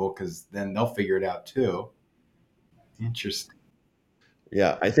tell people because then they'll figure it out too. Interesting.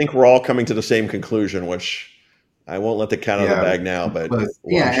 Yeah, I think we're all coming to the same conclusion, which I won't let the cat out of the bag now. But to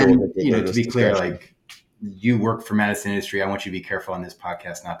be clear, like, you work for Madison Industry. I want you to be careful on this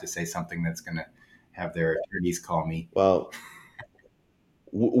podcast not to say something that's going to have their attorneys call me. Well,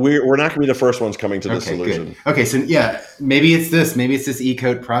 we're not going to be the first ones coming to this solution. Good. Okay, so maybe it's this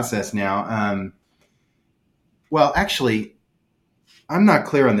E-coat process now. Well, actually, I'm not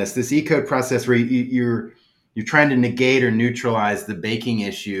clear on this. This E-coat process where you're trying to negate or neutralize the baking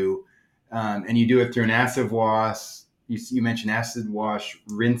issue, and you do it through an acid wash. You mentioned acid wash,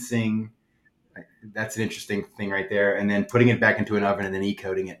 rinsing. That's an interesting thing right there. And then putting it back into an oven and then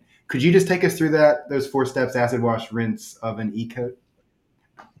E-coating it. Could you just take us through those 4 steps: acid wash, rinse, oven, E-coat?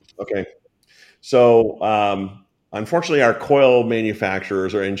 Okay. So unfortunately, our coil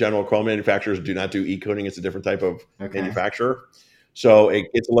manufacturers, or in general, coil manufacturers do not do E-coating. It's a different type of manufacturer. So it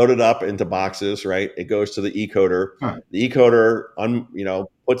gets loaded up into boxes, right? It goes to the E-coater. The E-coater,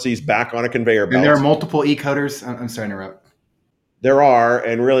 puts these back on a conveyor belt. And there are multiple E-coaters. I'm sorry to interrupt. There are,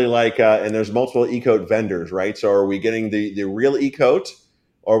 and really and there's multiple E-coat vendors, right? So are we getting the real E-coat,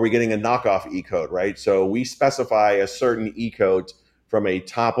 or are we getting a knockoff E-coat, right? So we specify a certain E-coat from a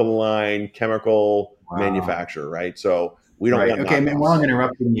top-of-the-line chemical manufacturer, right? So we don't want okay, knockoffs. While I'm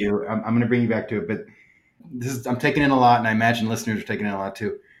interrupting you, I'm going to bring you back to it, but I'm taking in a lot, and I imagine listeners are taking in a lot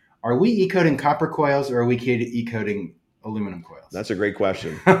too. Are we E-coating copper coils, or are we E-coating aluminum coils? That's a great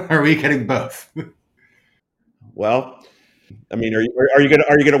question. Are we E-coating both? Well, I mean, are you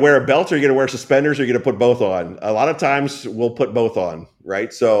gonna wear a belt, or are you gonna wear suspenders, or are you gonna put both on? A lot of times we'll put both on,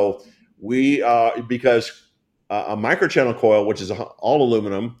 right? So we because a microchannel coil, which is all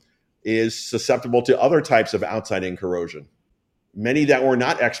aluminum, is susceptible to other types of outside-in corrosion. Many that we're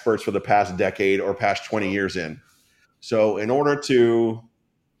not experts for the past decade or past 20 years in. So in order to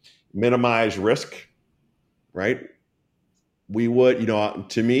minimize risk, right, we would,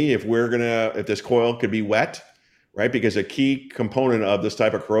 to me, if this coil could be wet, right, because a key component of this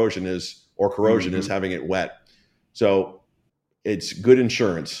type of corrosion is having it wet. So it's good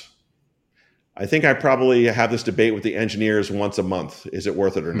insurance. I think I probably have this debate with the engineers once a month. Is it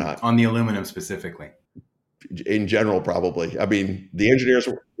worth it or not? On the aluminum specifically. In general, probably. I mean, the engineers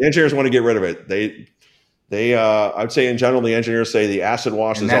want to get rid of it. I'd say in general, the engineers say the acid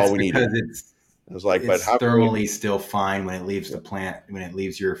wash is all we need. I was like, but how thermally still fine when it leaves the plant, when it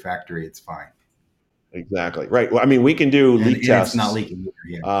leaves your factory, it's fine. Exactly. Right. Well, I mean, we can do leak tests. It's not leaking.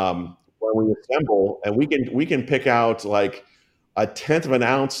 When we assemble, and we can pick out like a 1/10 of an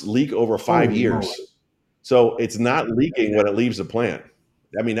ounce leak over 5 years. Lord. So it's not leaking when it leaves the plant.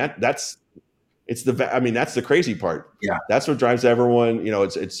 I mean, that's the crazy part. Yeah. That's what drives everyone.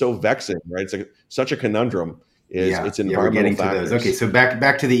 It's so vexing, right? It's such a conundrum. It's environmental factors. Okay, so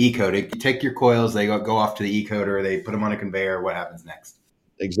back to the E-coat. You take your coils, they go off to the E-coater, they put them on a conveyor. What happens next?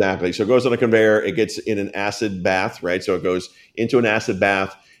 Exactly. So it goes on a conveyor. It gets in an acid bath, right? So it goes into an acid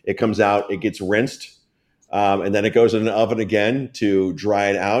bath. It comes out. It gets rinsed, and then it goes in an oven again to dry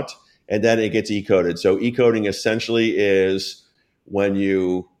it out, and then it gets E-coated. So E-coating essentially is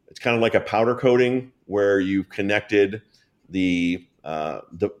it's kind of like a powder coating where you connected the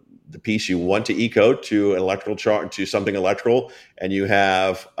piece you want to E-coat to an electrical charge, to something electrical, and you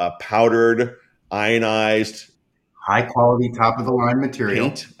have a powdered, ionized, high quality, top of the line material,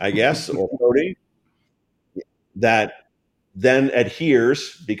 paint, I guess, or coating that then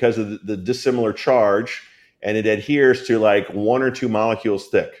adheres because of the dissimilar charge, and it adheres to like 1 or 2 molecules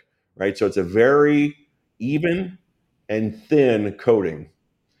thick, right? So it's a very even and thin coating.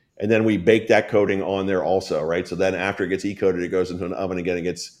 And then we bake that coating on there also, right? So then after it gets E-coated, it goes into an oven again, it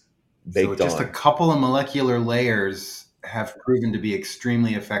gets baked so just a couple of molecular layers have proven to be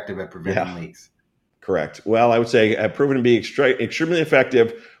extremely effective at preventing leaks. Correct. Well, I would say have proven to be extremely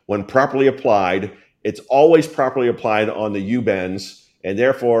effective when properly applied. It's always properly applied on the U-bends, and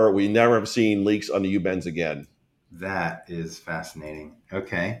therefore we never have seen leaks on the U-bends again. That is fascinating.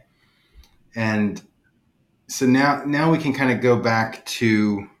 Okay. And so now we can kind of go back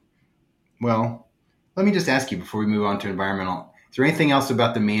to, well, let me just ask you before we move on to environmental. Is there anything else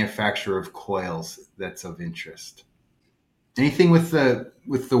about the manufacture of coils that's of interest? Anything with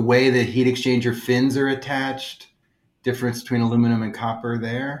the way that heat exchanger fins are attached? Difference between aluminum and copper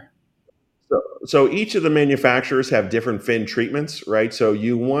there? So each of the manufacturers have different fin treatments, right? So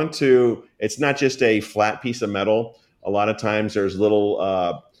it's not just a flat piece of metal. A lot of times there's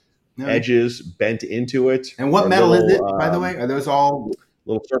little edges bent into it. And what metal is it, by the way? Are those all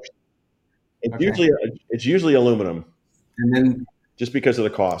little surface? It's usually aluminum. And then just because of the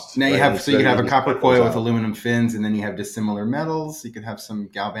cost. Now you can have a copper coil with aluminum fins, and then you have dissimilar metals. You could have some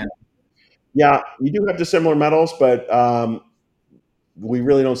galvanic. Yeah, you do have dissimilar metals, but we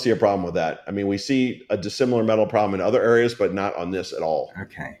really don't see a problem with that. I mean, we see a dissimilar metal problem in other areas, but not on this at all.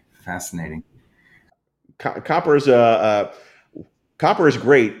 Okay, fascinating. Copper is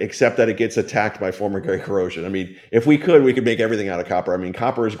great, except that it gets attacked by formicary corrosion. I mean, if we could make everything out of copper. I mean,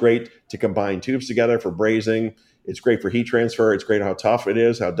 copper is great to combine tubes together for brazing. It's great for heat transfer. It's great how tough it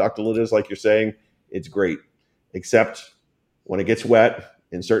is, how ductile it is, like you're saying. It's great, except when it gets wet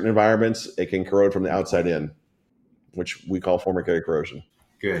in certain environments, it can corrode from the outside in, which we call formicary corrosion.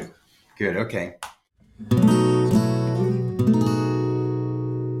 Good. Okay.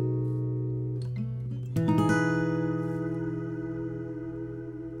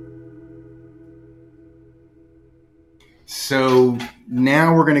 So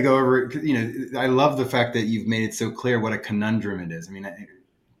now we're going to go over, I love the fact that you've made it so clear what a conundrum it is. I mean,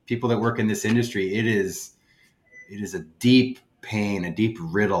 people that work in this industry, it is a deep pain, a deep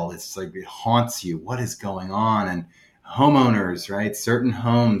riddle. It's like it haunts you. What is going on? And homeowners, right? Certain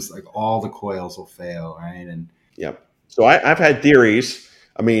homes, like all the coils will fail, right? And yep. So I've had theories.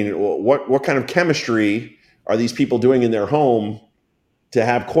 I mean, what kind of chemistry are these people doing in their home to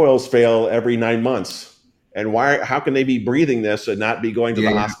have coils fail every 9 months? And how can they be breathing this and not be going to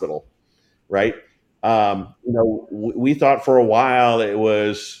the hospital, right? We thought for a while it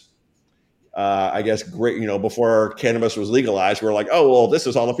was, I guess, great. Before cannabis was legalized, we were like, oh, well, this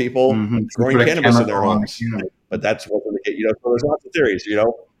is all the people growing cannabis in their homes. But that's what we're going to get. So there's lots of theories.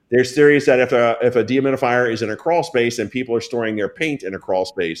 There's theories that if a dehumidifier is in a crawl space and people are storing their paint in a crawl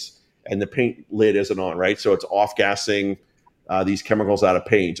space and the paint lid isn't on, right? So it's off gassing these chemicals out of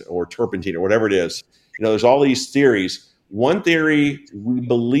paint or turpentine or whatever it is. There's all these theories. One theory we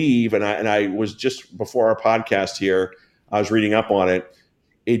believe, and I was just before our podcast here, I was reading up on it.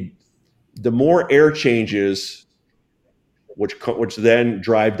 The more air changes, which then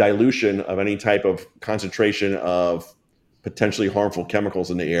drive dilution of any type of concentration of potentially harmful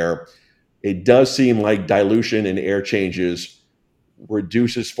chemicals in the air, it does seem like dilution and air changes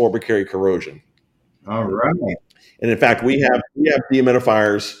reduces formicary corrosion. All right. And in fact, we have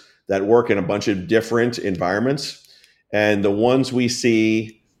dehumidifiers that work in a bunch of different environments. And the ones we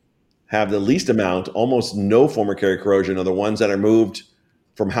see have the least amount, almost no formicary corrosion, are the ones that are moved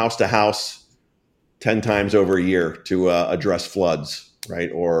from house to house 10 times over a year to address floods,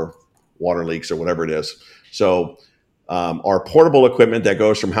 right? Or water leaks or whatever it is. So our portable equipment that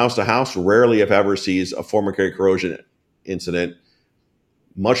goes from house to house rarely, if ever, sees a formicary corrosion incident.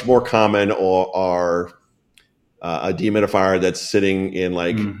 Much more common are a dehumidifier that's sitting in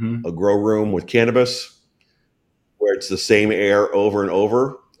like a grow room with cannabis, where it's the same air over and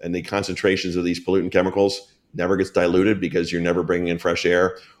over, and the concentrations of these pollutant chemicals never gets diluted because you're never bringing in fresh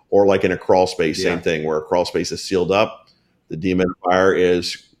air. Or like in a crawl space, same thing, where a crawl space is sealed up. The dehumidifier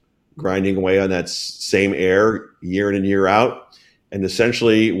is grinding away on that same air year in and year out. And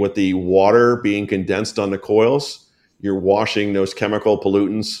essentially with the water being condensed on the coils, you're washing those chemical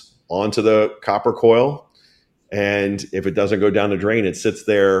pollutants onto the copper coil. And if it doesn't go down the drain, it sits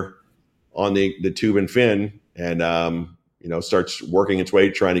there on the tube and fin and starts working its way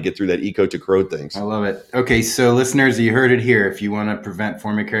trying to get through that eco to corrode things. I love it. Okay, so listeners, you heard it here. If you want to prevent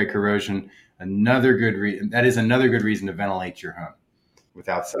formicary corrosion, that is another good reason to ventilate your home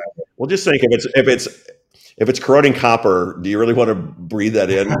without sound. Well, just think if it's corroding copper, do you really want to breathe that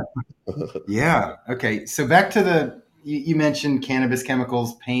in? Yeah. Okay. So back to you mentioned cannabis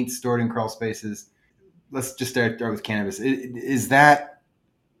chemicals, paint stored in crawl spaces. Let's just start with cannabis. Is that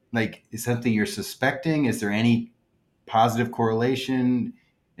something you're suspecting? Is there any positive correlation?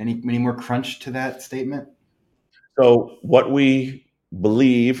 Any more crunch to that statement? So what we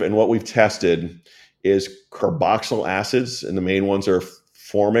believe and what we've tested is carboxyl acids, and the main ones are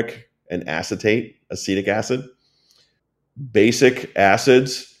formic and acetic acid. Basic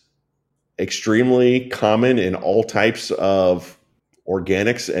acids, extremely common in all types of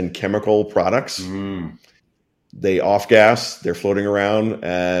organics and chemical products. They off-gas, they're floating around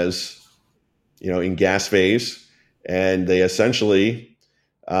as, in gas phase, and they essentially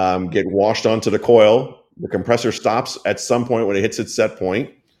get washed onto the coil. The compressor stops at some point when it hits its set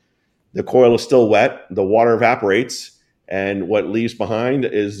point. The coil is still wet, the water evaporates, and what leaves behind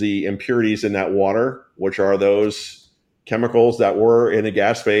is the impurities in that water, which are those chemicals that were in a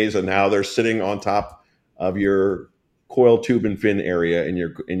gas phase, and now they're sitting on top of your coil tube and fin area in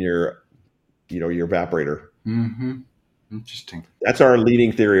your evaporator. Interesting. That's our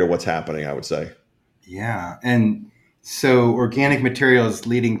leading theory of what's happening, I would say. Yeah. And so organic materials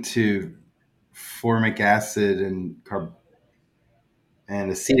leading to formic acid and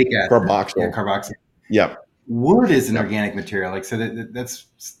acetic acid. Carboxyl. Yeah, carboxyl. Yeah. Wood is an organic material. That's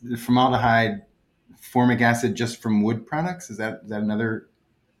formaldehyde, formic acid just from wood products. Is that another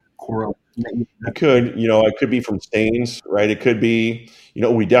correlation? It could, it could be from stains, right? It could be,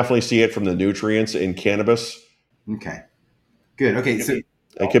 we definitely see it from the nutrients in cannabis. Okay. Good. Okay. So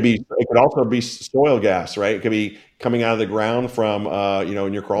it could also be soil gas, right? It could be coming out of the ground from,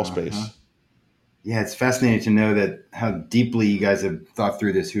 in your crawl space. Yeah. It's fascinating to know how deeply you guys have thought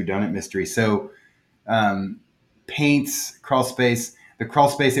through this whodunit mystery. So, paints, crawl space, the crawl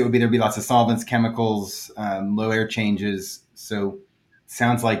space, there'd be lots of solvents, chemicals, low air changes. So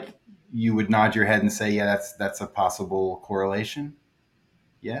sounds like you would nod your head and say, yeah, that's a possible correlation.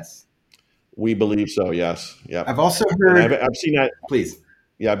 Yes. We believe so. Yes. Yeah. I've also heard, I've seen that. Please.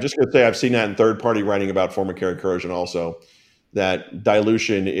 Yeah. I'm just going to say, I've seen that in third-party writing about formicary corrosion also, that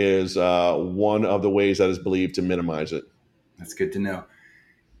dilution is one of the ways that is believed to minimize it. That's good to know.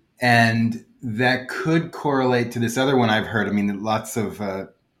 And that could correlate to this other one I've heard. I mean, lots of, at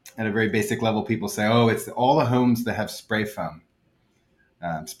a very basic level, people say, it's all the homes that have spray foam,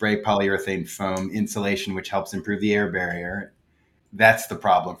 spray polyurethane foam insulation, which helps improve the air barrier. That's the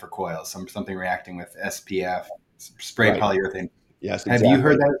problem for coils. Something reacting with SPF, spray polyurethane. Yes. Exactly. Have you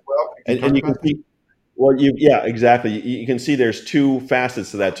heard that as well? And you can see, yeah, exactly. You can see there's two facets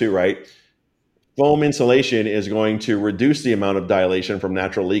to that too, right? Foam insulation is going to reduce the amount of dilation from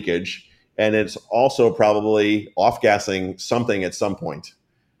natural leakage, and it's also probably off-gassing something at some point,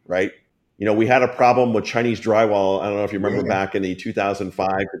 right? We had a problem with Chinese drywall. I don't know if you remember back in the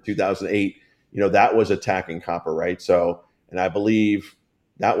 2005 to 2008, that was attacking copper, right? So, and I believe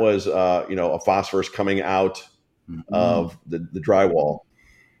that was, a phosphorus coming out of the drywall.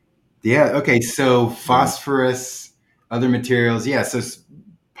 Yeah. Okay. So phosphorus, other materials. Yeah. So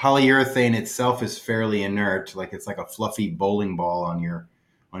polyurethane itself is fairly inert, like it's like a fluffy bowling ball on your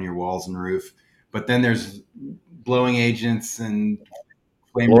walls and roof. But then there's blowing agents and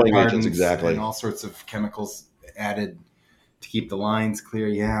flame retardants, exactly, and all sorts of chemicals added to keep the lines clear.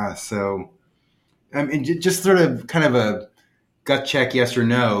 Yeah. So, just sort of kind of a gut check, yes or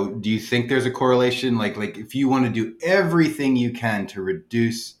no. Do you think there's a correlation? Like if you want to do everything you can to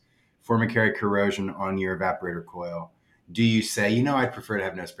reduce formicary corrosion on your evaporator coil, do you say, I'd prefer to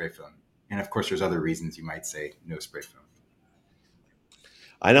have no spray foam? And of course, there's other reasons you might say no spray foam.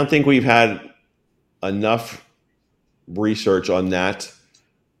 I don't think we've had enough research on that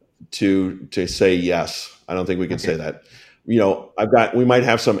to say yes. I don't think we can say that. We might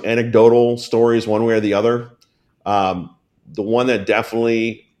have some anecdotal stories one way or the other. The one that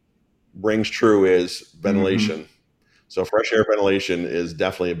definitely rings true is ventilation. Mm-hmm. So fresh air ventilation is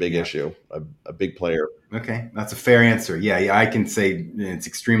definitely a big issue, a big player. Okay, that's a fair answer. Yeah, I can say it's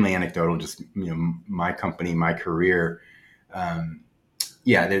extremely anecdotal. Just my company, my career.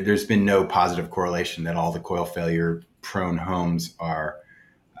 There's been no positive correlation that all the coil failure prone homes are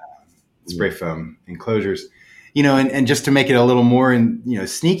spray foam enclosures. And just to make it a little more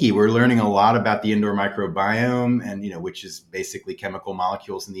sneaky, we're learning a lot about the indoor microbiome, and which is basically chemical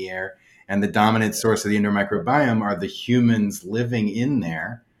molecules in the air. And the dominant source of the indoor microbiome are the humans living in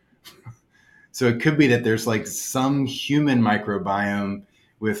there. So it could be that there's like some human microbiome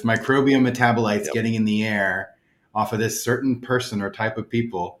with microbial metabolites getting in the air off of this certain person or type of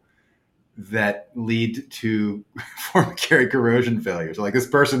people that lead to formicary corrosion failures. So like this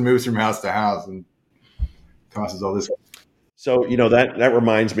person moves from house to house and causes all this. So, that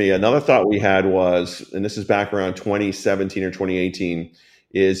reminds me, another thought we had was, and this is back around 2017 or 2018,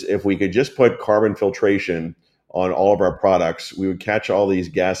 is if we could just put carbon filtration on all of our products, we would catch all these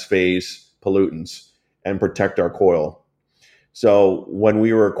gas phase pollutants and protect our coil. So when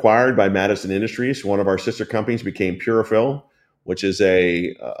we were acquired by Madison Industries, one of our sister companies became Purifil, which is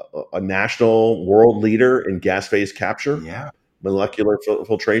a national world leader in gas phase capture, molecular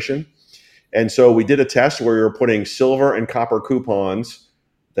filtration. And so we did a test where we were putting silver and copper coupons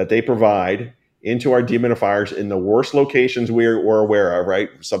that they provide into our dehumidifiers in the worst locations we're aware of, right?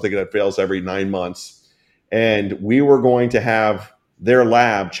 Something that fails every 9 months. And we were going to have their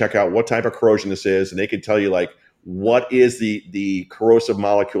lab check out what type of corrosion this is. And they could tell you like, what is the corrosive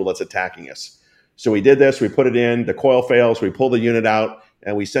molecule that's attacking us? So we did this, we put it in, the coil fails, we pull the unit out,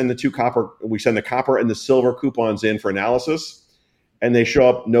 and we send the copper and the silver coupons in for analysis, and they show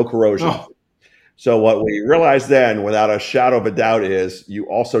up no corrosion. Oh. So what we realized then, without a shadow of a doubt, is you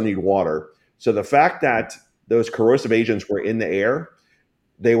also need water. So the fact that those corrosive agents were in the air,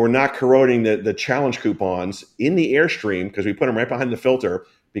 they were not corroding the challenge coupons in the airstream because we put them right behind the filter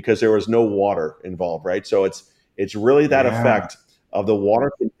because there was no water involved, right? So it's really that effect of the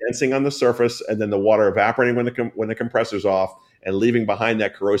water condensing on the surface and then the water evaporating when the compressor's off and leaving behind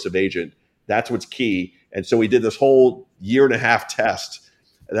that corrosive agent. That's what's key. And so we did this whole 1.5-year test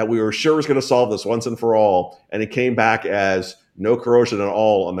that we were sure was going to solve this once and for all, and it came back as no corrosion at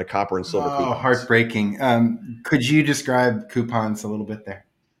all on the copper and silver coupons. Heartbreaking. Could you describe coupons a little bit there?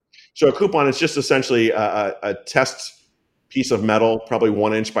 So a coupon is just essentially a test piece of metal, probably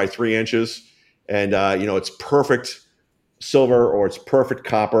 1 inch by 3 inches. And, it's perfect silver or it's perfect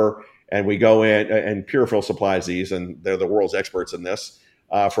copper. And we go in, and Purifil supplies these, and they're the world's experts in this,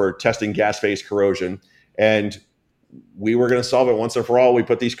 for testing gas phase corrosion. And we were going to solve it once and for all. We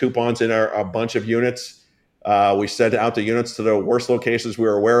put these coupons in a bunch of units. We sent out the units to the worst locations we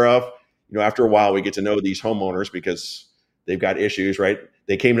were aware of. After a while, we get to know these homeowners because they've got issues, right?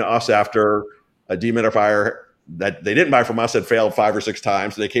 They came to us after a dehumidifier that they didn't buy from us had failed 5 or 6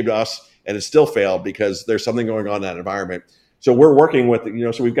 times. They came to us and it still failed because there's something going on in that environment. So we're working with,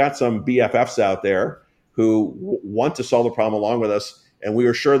 so we've got some BFFs out there who want to solve the problem along with us. And we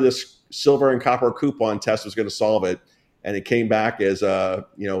were sure this silver and copper coupon test was going to solve it. And it came back as,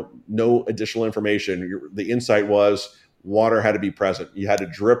 no additional information. The insight was water had to be present. You had to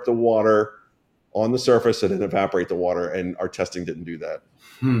drip the water on the surface and then evaporate the water. And our testing didn't do that.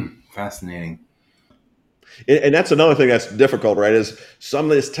 Fascinating. And that's another thing that's difficult, right? Is some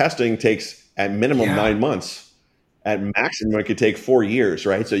of this testing takes at minimum 9 months. At maximum, it could take 4 years,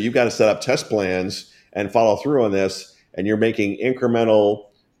 right? So you've got to set up test plans and follow through on this. And you're making incremental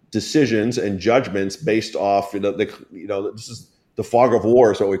decisions and judgments based off, this is the fog of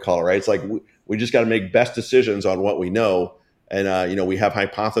war is what we call it, right? It's like we just got to make best decisions on what we know. And, we have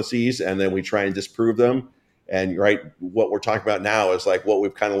hypotheses and then we try and disprove them. And what we're talking about now is like what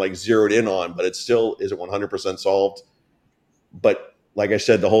we've kind of like zeroed in on, but it still isn't 100% solved. But like I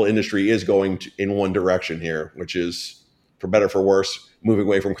said, the whole industry is going in one direction here, which is, for better or for worse, moving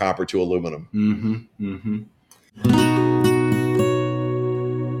away from copper to aluminum. Mm-hmm. Mm-hmm.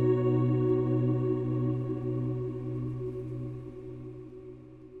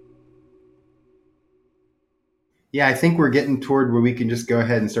 Yeah, I think we're getting toward where we can just go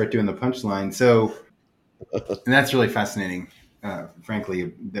ahead and start doing the punchline. So, and that's really fascinating,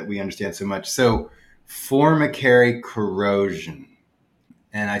 frankly, that we understand so much. So, formicary corrosion.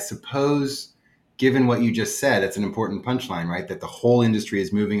 And I suppose, given what you just said, it's an important punchline, right? That the whole industry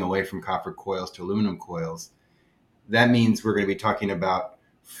is moving away from copper coils to aluminum coils. That means we're going to be talking about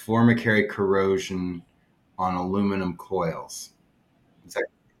formicary corrosion on aluminum coils. Is that-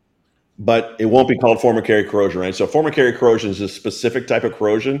 But it won't be called formicary corrosion, right? So formicary corrosion is a specific type of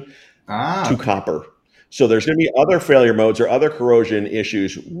corrosion to copper. So there's going to be other failure modes or other corrosion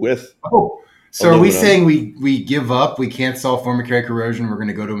issues with so aluminum. Are we saying we give up? We can't solve formicary corrosion. We're going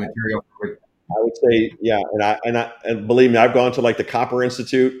to go to a material. I would say, yeah, and believe me, I've gone to like the Copper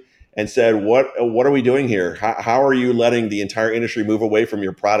Institute and said, what are we doing here? How are you letting the entire industry move away from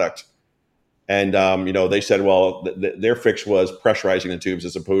your product? And they said, well, their fix was pressurizing the tubes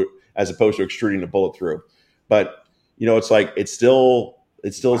as opposed to extruding the bullet through. But it's like it still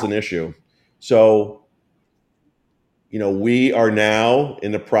is an issue. So we are now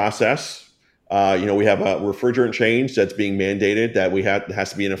in the process. We have a refrigerant change that's being mandated that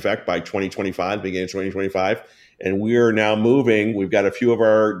has to be in effect by 2025, beginning of 2025. And we are now moving. We've got a few of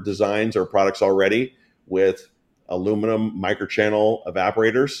our designs or products already with aluminum microchannel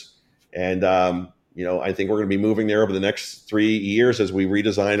evaporators. And, I think we're going to be moving there over the next 3 years as we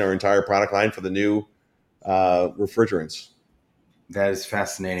redesign our entire product line for the new refrigerants. That is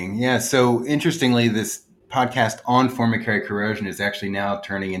fascinating. Yeah. So interestingly, this podcast on formicary corrosion is actually now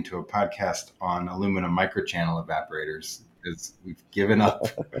turning into a podcast on aluminum microchannel evaporators because we've given up.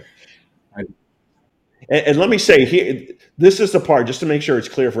 And let me say here, this is the part, just to make sure it's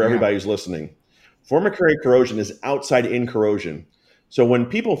clear for everybody who's listening. Formicary corrosion is outside-in corrosion. So when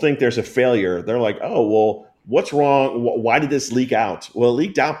people think there's a failure, they're like, oh, well, what's wrong? Why did this leak out? Well, it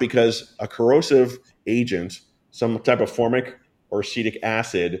leaked out because a corrosive agent, some type of formic or acetic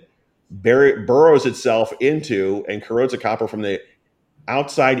acid, burrows itself into and corrodes the copper from the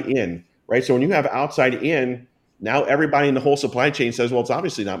outside in, right? So when you have outside in, now everybody in the whole supply chain says, well, it's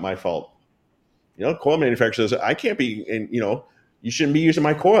obviously not my fault. Coil manufacturer says, I can't be, you shouldn't be using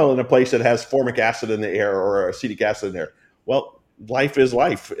my coil in a place that has formic acid in the air or acetic acid in there. Well, life is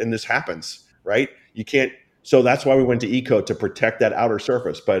life, and this happens, right? You can't. So that's why we went to E-coat to protect that outer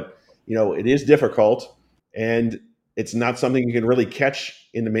surface. But, it is difficult, and it's not something you can really catch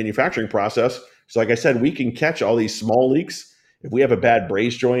in the manufacturing process. So like I said, we can catch all these small leaks. If we have a bad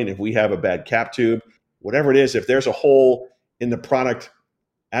braze joint, if we have a bad cap tube, whatever it is, if there's a hole in the product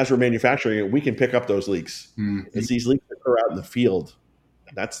as we're manufacturing it, we can pick up those leaks. Mm-hmm. It's these leaks that occur out in the field.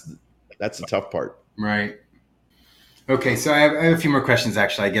 That's the tough part. Right. Okay, so I have a few more questions,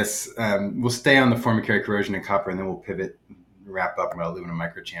 actually. I guess we'll stay on the formicary corrosion and copper, and then we'll pivot and wrap up about aluminum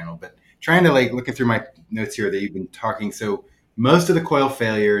microchannel. But trying to looking through my notes here that you've been talking. So most of the coil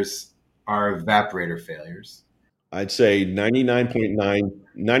failures are evaporator failures. I'd say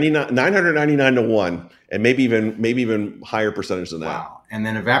 999 to 1, and maybe even higher percentage than that. Wow. And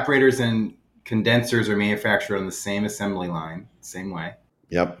then evaporators and condensers are manufactured on the same assembly line, same way.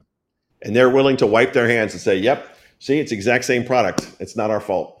 Yep. And they're willing to wipe their hands and say, yep, see, it's the exact same product. It's not our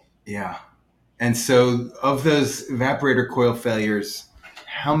fault. Yeah. And so of those evaporator coil failures,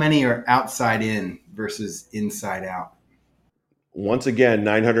 how many are outside in versus inside out? Once again,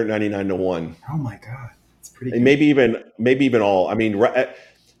 999 to 1. Oh my God. It's pretty good. And maybe even all. I mean,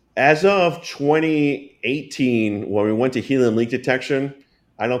 as of 2018, when we went to helium leak detection,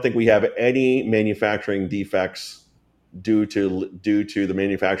 I don't think we have any manufacturing defects due to the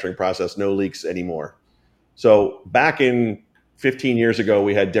manufacturing process, no leaks anymore. So back in 15 years ago,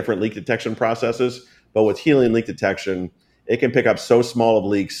 we had different leak detection processes, but with helium leak detection, it can pick up so small of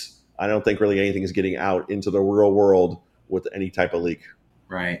leaks. I don't think really anything is getting out into the real world with any type of leak.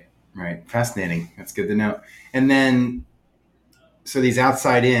 Right. Fascinating. That's good to know. And then, so these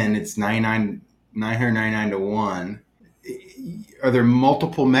outside in, it's 999 to 1. Are there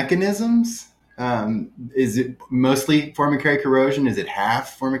multiple mechanisms? Is it mostly formicary corrosion? Is it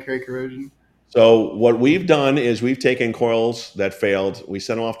half formicary corrosion? So what we've done is we've taken coils that failed. We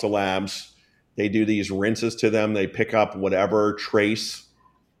sent them off to labs. They do these rinses to them. They pick up whatever trace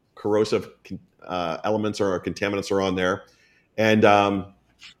corrosive elements or contaminants are on there. And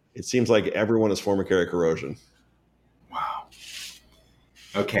it seems like everyone is formicary corrosion. Wow.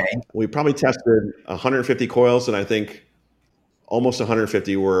 Okay. We probably tested 150 coils, and I think almost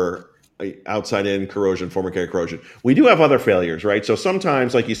 150 were outside in corrosion, formicary corrosion. We do have other failures, right? So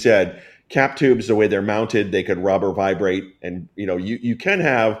sometimes, like you said, cap tubes, the way they're mounted, they could rub or vibrate. And, you can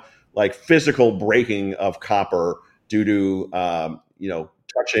have like physical breaking of copper due to,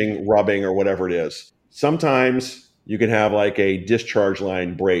 touching, rubbing, or whatever it is. Sometimes you can have like a discharge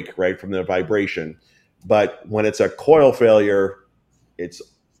line break, right, from the vibration. But when it's a coil failure, it's,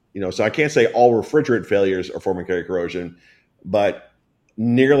 so I can't say all refrigerant failures are formicary corrosion, but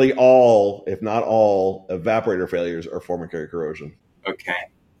nearly all, if not all, evaporator failures are formicary corrosion. Okay.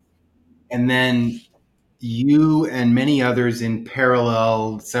 And then you and many others in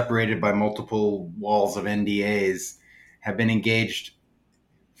parallel, separated by multiple walls of NDAs, have been engaged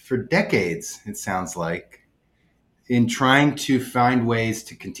for decades, it sounds like, in trying to find ways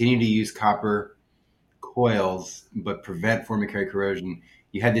to continue to use copper coils but prevent formicary corrosion.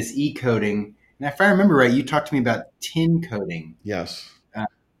 You had this e-coating, and if I remember right, you talked to me about tin coating. Yes.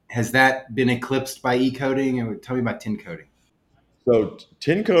 Has that been eclipsed by e-coating? And tell me about tin coating. So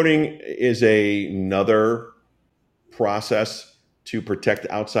tin coating is another process to protect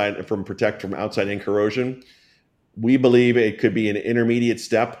from outside in corrosion. We believe it could be an intermediate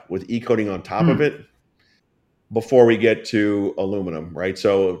step with e-coating on top of it before we get to aluminum, right?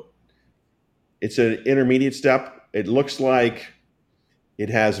 So it's an intermediate step. It looks like it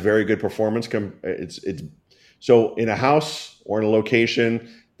has very good performance. It's so in a house or in a location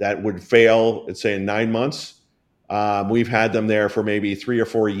that would fail, let's say in 9 months, we've had them there for maybe 3 or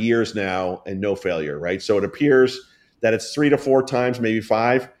 4 years now and no failure, right? So it appears that it's 3 to 4 times, maybe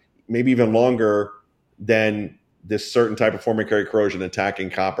 5, maybe even longer than this certain type of formicary corrosion attacking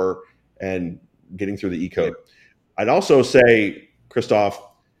copper and getting through the E-coat. I'd also say, Christoph,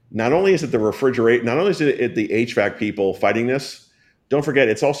 not only is it the refrigerate, not only is it the HVAC people fighting this, don't forget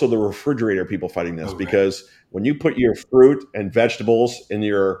it's also the refrigerator people fighting this, because when you put your fruit and vegetables in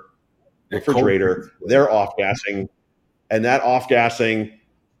your refrigerator, they're off-gassing, and that off-gassing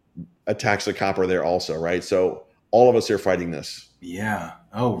attacks the copper there also, right? So all of us are fighting this. Yeah.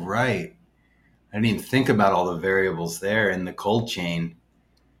 Oh, right. I didn't even think about all the variables there in the cold chain.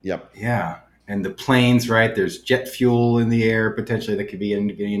 Yep. Yeah. And the planes, right? There's jet fuel in the air potentially that could be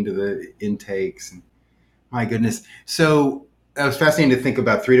getting into the intakes. My goodness. So it was fascinating to think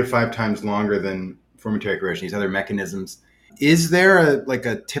about 3 to 5 times longer than formicary corrosion, these other mechanisms. Is there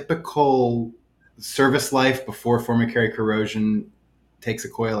a typical service life before formicary corrosion takes a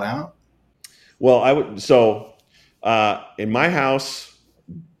coil out? Well, I would. So in my house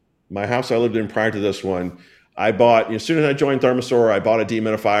I lived in prior to this one, I bought, as soon as I joined Thermosor, I bought a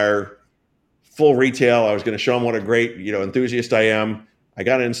dehumidifier, full retail. I was going to show them what a great, enthusiast I am. I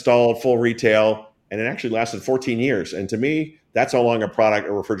got it installed full retail, and it actually lasted 14 years. And to me, that's how long a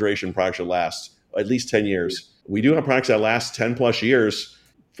refrigeration product should last, at least 10 years. We do have products that last 10 plus years,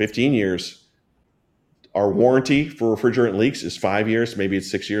 15 years. Our warranty for refrigerant leaks is 5 years, maybe it's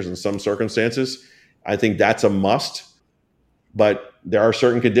 6 years in some circumstances. I think that's a must, but there are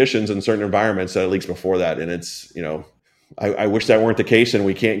certain conditions in certain environments that it leaks before that. And it's, I wish that weren't the case, and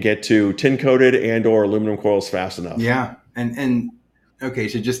we can't get to tin coated and or aluminum coils fast enough. Yeah. And okay,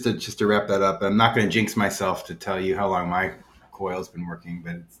 so just to wrap that up, I'm not going to jinx myself to tell you how long my coil's been working,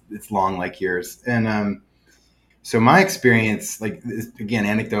 but it's long like yours. And so my experience, again,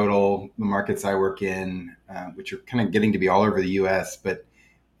 anecdotal, the markets I work in, which are kind of getting to be all over the US, but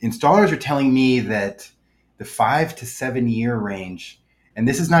installers are telling me that the 5 to 7 year range, and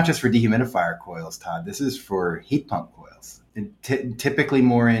this is not just for dehumidifier coils, Todd, this is for heat pump coils, and typically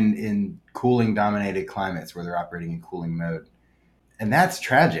more in cooling dominated climates where they're operating in cooling mode. And that's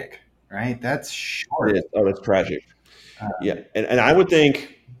tragic, right? That's short. Oh, that's tragic. Yeah. And I would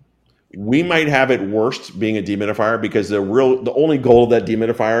think we might have it worst being a dehumidifier, because the only goal of that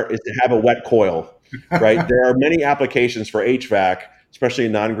dehumidifier is to have a wet coil, right? There are many applications for HVAC, especially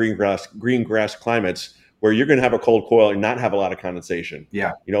in non-green grass climates, where you're going to have a cold coil and not have a lot of condensation.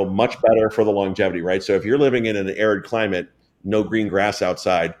 Yeah. Much better for the longevity, right? So if you're living in an arid climate, no green grass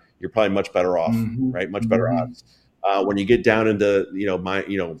outside, you're probably much better off, right? Much better odds. When you get down into,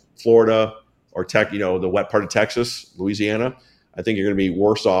 Florida or the wet part of Texas, Louisiana, I think you're going to be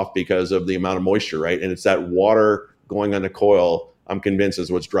worse off because of the amount of moisture, right? And it's that water going on the coil, I'm convinced, is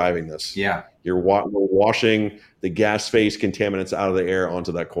what's driving this. Yeah. We're washing the gas phase contaminants out of the air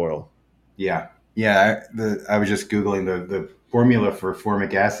onto that coil. Yeah. Yeah. I was just Googling the formula for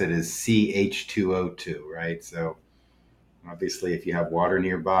formic acid is CH2O2, right? So obviously if you have water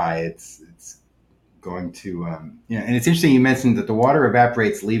nearby, it's going to, and it's interesting you mentioned that the water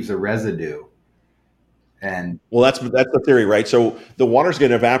evaporates, leaves a residue. And well, that's the theory, right? So the water's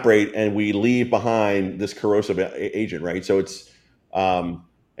going to evaporate, and we leave behind this corrosive agent, right? So it's, and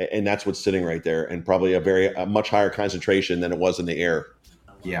that's what's sitting right there, and probably a much higher concentration than it was in the air.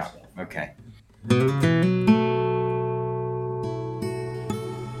 Yeah. Okay.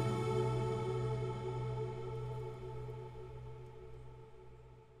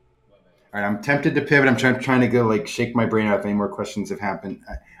 All right, I'm tempted to pivot. I'm trying to go shake my brain out if any more questions have happened.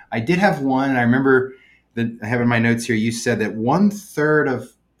 I did have one, and I remember that I have in my notes here, you said that 1/3 of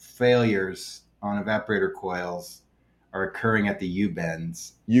failures on evaporator coils are occurring at the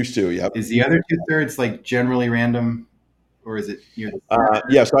U-bends. Used to, yep. Is the other 2/3 like generally random, or is it near the center?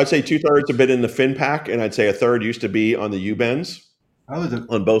 Yeah, so I'd say 2/3 a bit in the fin pack, and I'd say a third used to be on the U-bends Oh,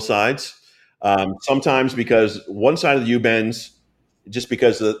 on both sides. Sometimes because one side of the U-bends, just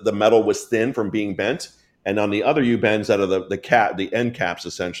because the metal was thin from being bent, and on the other U-bends that are the end caps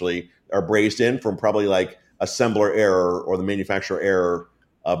essentially are brazed in from probably like assembler error or the manufacturer error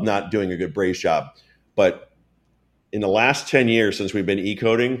of not doing a good braze job. But in the last 10 years since we've been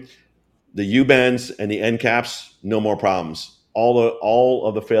e-coating, the U-bends and the end caps, no more problems. All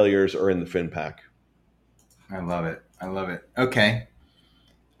of the failures are in the fin pack. I love it. I love it. Okay.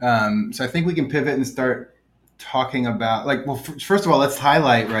 So I think we can pivot and start talking about first of all, let's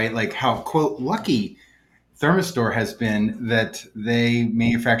highlight, right, like how, quote, lucky Thermistor has been that they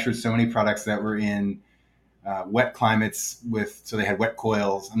manufactured so many products that were in wet climates so they had wet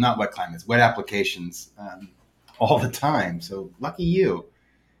coils, not wet climates, wet applications all the time. So lucky you.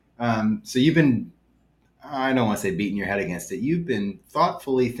 So you've been, I don't want to say beating your head against it. You've been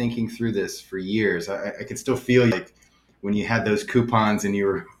thoughtfully thinking through this for years. I could still feel like when you had those coupons and you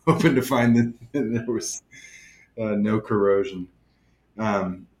were hoping to find that there was no corrosion.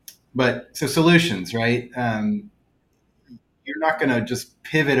 But so solutions, right? You're not going to just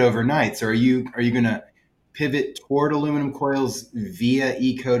pivot overnight. So are you going to pivot toward aluminum coils via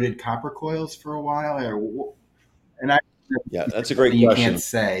e-coated copper coils for a while? Yeah, that's a great question. You can't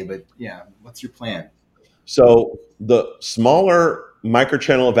say, but yeah, what's your plan? So the smaller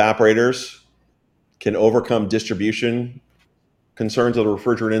microchannel evaporators can overcome distribution concerns of the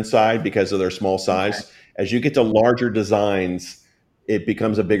refrigerant inside because of their small size. Okay. As you get to larger designs, it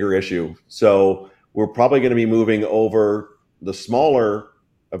becomes a bigger issue. So we're probably going to be moving over the smaller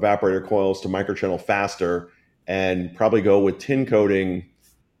evaporator coils to microchannel faster and probably go with tin coating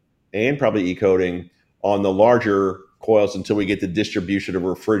and probably e-coating on the larger coils until we get the distribution of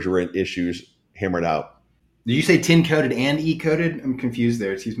refrigerant issues hammered out. Did you say tin coated and e-coated? I'm confused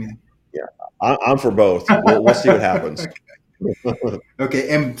there. Excuse me. Yeah, I'm for both. We'll see what happens. Okay,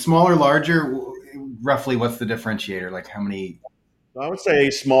 and smaller, larger, roughly what's the differentiator? Like how many? I would say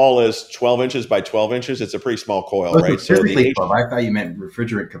small is 12 inches by 12 inches. It's a pretty small coil, right? So the 12. I thought you meant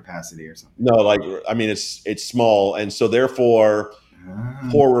refrigerant capacity or something. No, it's small, and so therefore,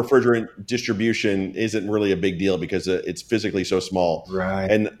 poor refrigerant distribution isn't really a big deal because it's physically so small. Right.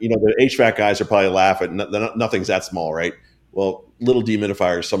 And the HVAC guys are probably laughing. Nothing's that small, right? Well, little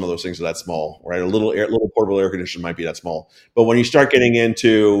dehumidifiers, some of those things are that small, right? A little portable air conditioner might be that small. But when you start getting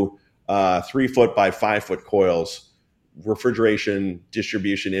into 3 foot by 5 foot coils, refrigeration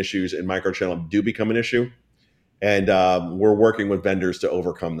distribution issues in microchannel do become an issue. And we're working with vendors to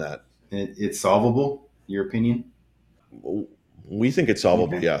overcome that. It's solvable, your opinion? We think it's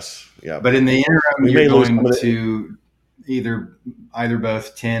solvable, okay. Yes. Yeah. But in the interim, you're going to either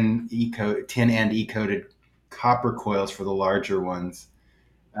both tin and e-coated copper coils for the larger ones.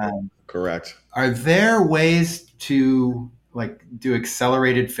 Correct. Are there ways to do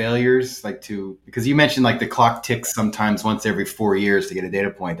accelerated failures, because you mentioned the clock ticks sometimes once every 4 years to get a data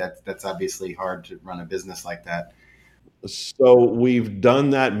point. That's obviously hard to run a business like that. So we've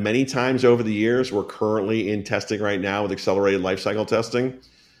done that many times over the years. We're currently in testing right now with accelerated life cycle testing.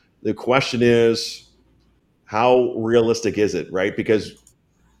 The question is, how realistic is it, right? Because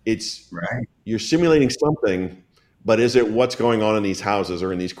you're simulating something, but is it what's going on in these houses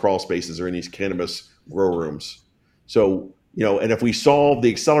or in these crawl spaces or in these cannabis grow rooms? So, and if we solve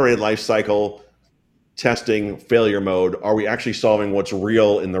the accelerated life cycle testing failure mode, are we actually solving what's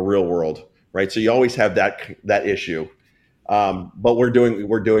real in the real world, right? So you always have that issue. But we're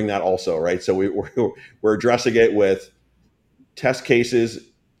doing that also, right? So we're addressing it with test cases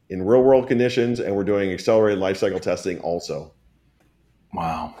in real world conditions, and we're doing accelerated life cycle testing also.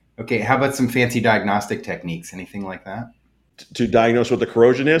 Wow. Okay. How about some fancy diagnostic techniques? Anything like that? To diagnose what the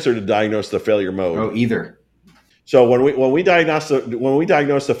corrosion is, or to diagnose the failure mode? Oh, either. So when we diagnose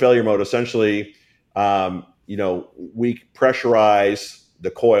the failure mode, essentially, we pressurize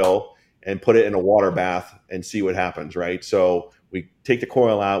the coil and put it in a water bath and see what happens, right? So we take the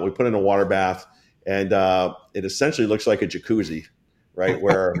coil out, we put it in a water bath, and it essentially looks like a jacuzzi, right?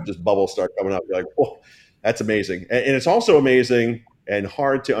 Where just bubbles start coming up. You're like, whoa, that's amazing. And it's also amazing and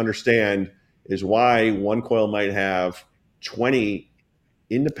hard to understand is why one coil might have 20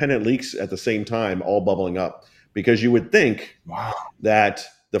 independent leaks at the same time, all bubbling up. Because you would think that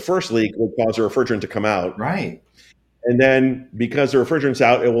the first leak would cause the refrigerant to come out. Right. And then because the refrigerant's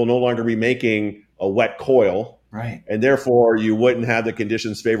out, it will no longer be making a wet coil. Right. And therefore, you wouldn't have the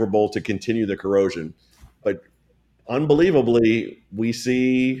conditions favorable to continue the corrosion. But unbelievably, we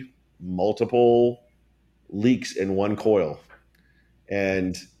see multiple leaks in one coil.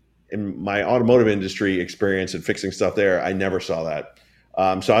 And in my automotive industry experience and fixing stuff there, I never saw that.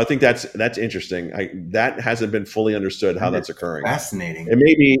 So I think that's interesting. That hasn't been fully understood how that's occurring. Fascinating. It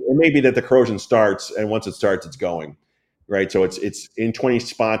may be that the corrosion starts, and once it starts, it's going, right? So it's in 20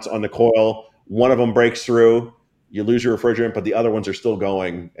 spots on the coil. One of them breaks through, you lose your refrigerant, but the other ones are still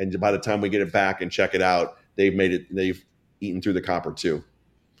going. And by the time we get it back and check it out, they've eaten through the copper too.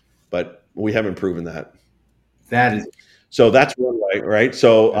 But we haven't proven that. So that's one way, right?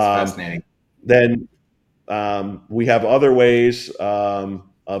 So that's fascinating. Then we have other ways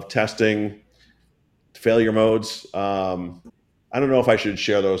of testing failure modes. I don't know if I should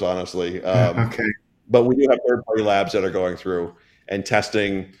share those, honestly. Okay. But we do have third-party labs that are going through and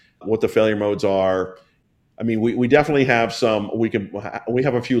testing what the failure modes are. I mean, we definitely have some. We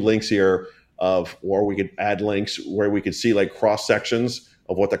have a few links here or we could add links where we could see like cross sections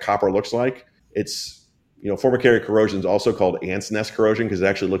of what the copper looks like. It's formicary corrosion is also called ant's nest corrosion because it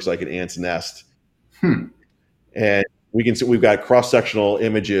actually looks like an ant's nest. And we can see we've got cross-sectional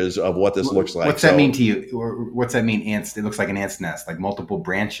images of what this looks like. What's that mean to you? Or what's that mean? Ants? It looks like an ant's nest, like multiple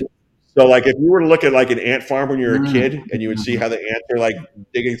branches. So, like if you were to look at like an ant farm when you're a kid, and you would see how the ants are like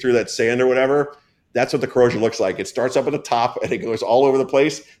digging through that sand or whatever, that's what the corrosion looks like. It starts up at the top and it goes all over the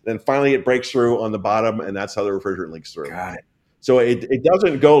place. Then finally it breaks through on the bottom, and that's how the refrigerant leaks through. Got it. So it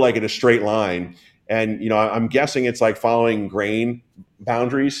doesn't go like in a straight line. And I'm guessing it's like following grain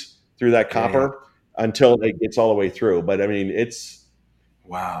boundaries through that copper until it gets all the way through. But I mean, it's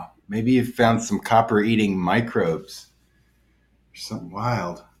wow. Maybe you found some copper-eating microbes or something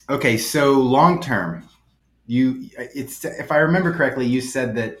wild. Okay, so long term, if I remember correctly, you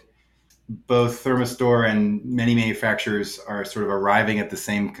said that both Thermistor and many manufacturers are sort of arriving at the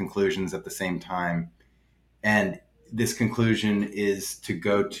same conclusions at the same time, and this conclusion is to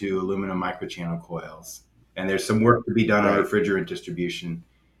go to aluminum microchannel coils. And there's some work to be done on refrigerant distribution.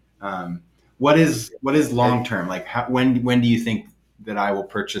 What is long term? Like when do you think that I will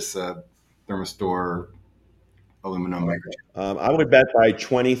purchase a Thermistor aluminum microchannel? I would bet by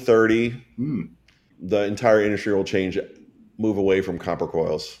 2030, the entire industry will move away from copper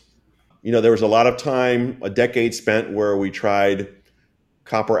coils. There was a lot of time, a decade spent where we tried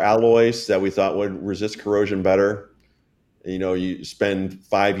copper alloys that we thought would resist corrosion better. You spend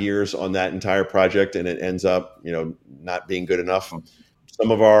 5 years on that entire project and it ends up, not being good enough.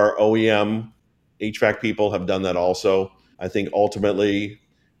 Some of our OEM HVAC people have done that also. I think ultimately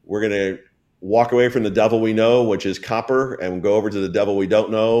we're going to walk away from the devil we know, which is copper, and go over to the devil we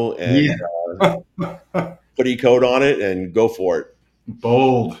don't know and put E-code on it and go for it.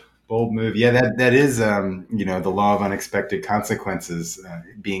 Bold move. Yeah, that is, the law of unexpected consequences,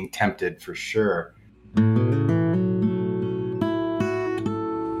 being tempted for sure.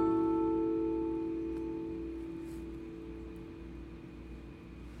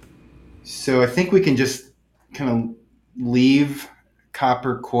 So I think we can just kind of leave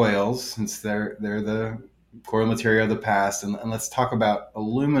copper coils, since they're the coil material of the past, and let's talk about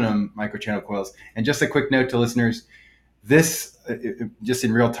aluminum microchannel coils. And just a quick note to listeners, this, just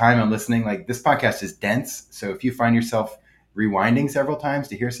in real time, I'm listening, like this podcast is dense. So if you find yourself rewinding several times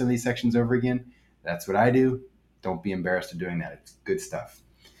to hear some of these sections over again, that's what I do. Don't be embarrassed of doing that. It's good stuff.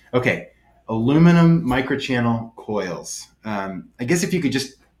 Okay, aluminum microchannel coils. I guess if you could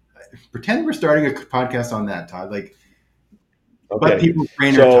just pretend we're starting a podcast on that, Todd. Like, but people's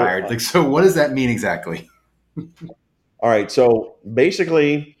brain are tired. Like, so what does that mean exactly? All right. So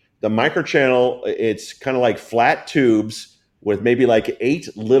basically, the microchannel, it's kind of like flat tubes with maybe like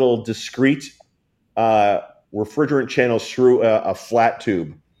 8 little discrete refrigerant channels through a flat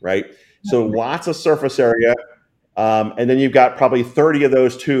tube, right? So lots of surface area. And then you've got probably 30 of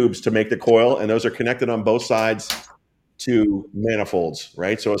those tubes to make the coil, and those are connected on both sides to manifolds,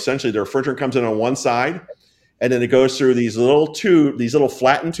 right? So essentially the refrigerant comes in on one side, and then it goes through these little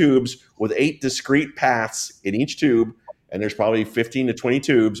flattened tubes with 8 discrete paths in each tube. And there's probably 15 to 20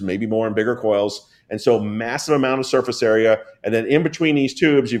 tubes, maybe more in bigger coils. And so massive amount of surface area. And then in between these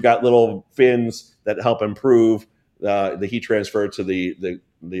tubes, you've got little fins that help improve the heat transfer to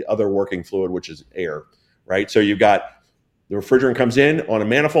the other working fluid, which is air, right? So you've got the refrigerant comes in on a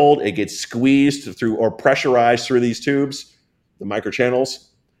manifold, it gets squeezed through or pressurized through these tubes, the microchannels,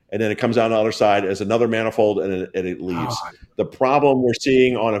 and then it comes out on the other side as another manifold, and it leaves. The problem we're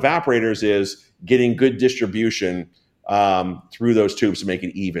seeing on evaporators is getting good distribution through those tubes to make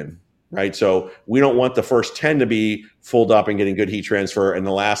it even, right? So we don't want the first 10 to be filled up and getting good heat transfer and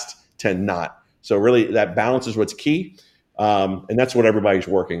the last 10 not. So really that balance is what's key. And that's what everybody's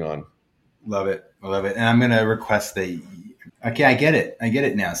working on. Love it. I love it. And I'm going to request that Okay, I get it. I get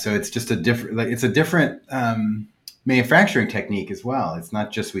it now. So it's just a different, manufacturing technique as well. It's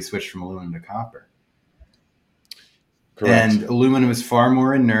not just we switched from aluminum to copper. Correct. And aluminum is far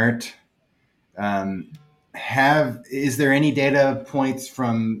more inert. Is there any data points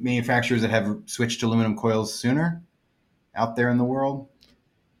from manufacturers that have switched to aluminum coils sooner out there in the world?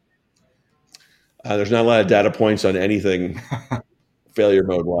 There's not a lot of data points on anything failure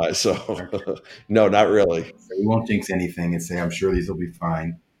mode wise. So no, not really. So we won't jinx anything and say, I'm sure these will be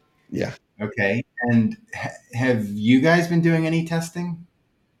fine. Yeah. Okay. And have you guys been doing any testing?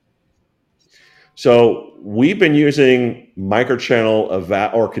 So we've been using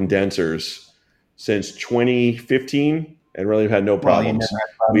microchannel or condensers since 2015 and really have had no problems.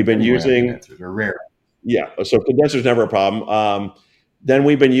 We've been using condensers are rare. Yeah, so condensers never a problem. Then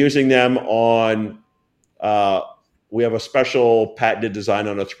we've been using them on. We have a special patented design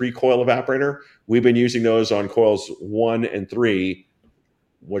on a 3-coil evaporator. We've been using those on coils 1 and 3,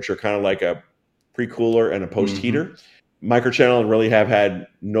 which are kind of like a pre-cooler and a post-heater. Microchannel really have had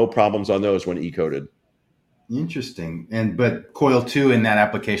no problems on those when E-coated. Interesting. But coil 2 in that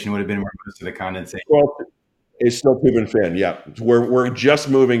application would have been where most of the condensate. Well, it's still tube and fin. Yeah, we're just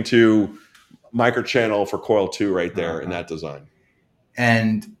moving to microchannel for coil 2 right there in that design.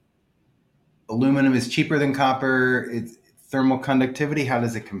 And aluminum is cheaper than copper. It's thermal conductivity. How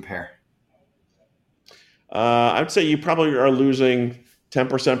does it compare? I'd say you probably are losing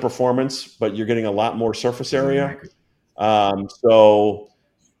 10% performance, but you're getting a lot more surface area. So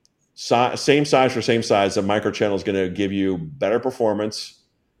same size for same size, the microchannel is going to give you better performance,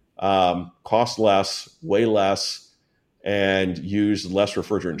 cost less, weigh less, and use less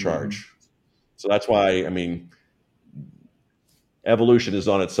refrigerant charge. So that's why, evolution is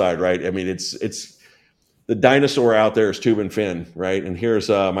on its side, right? It's the dinosaur out there is tube and fin, right? And here's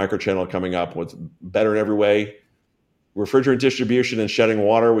a microchannel coming up with better in every way. Refrigerant distribution and shedding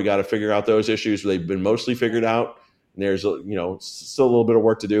water, we got to figure out those issues. They've been mostly figured out. And there's still a little bit of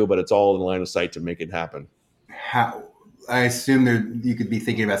work to do, but it's all in line of sight to make it happen. I assume you could be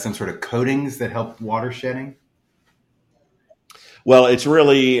thinking about some sort of coatings that help water shedding. Well, it's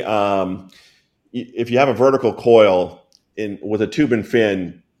really if you have a vertical coil with a tube and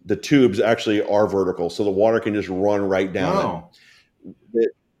fin, the tubes actually are vertical, so the water can just run right down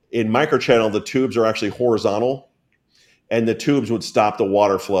it. In microchannel, the tubes are actually horizontal, and the tubes would stop the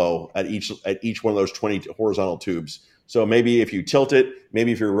water flow at each one of those 20 horizontal tubes. So maybe if you tilt it,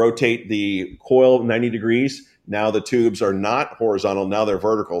 maybe if you rotate the coil 90 degrees, now the tubes are not horizontal, now they're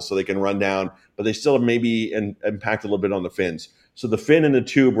vertical, so they can run down, but they still maybe impact a little bit on the fins. So the fin and the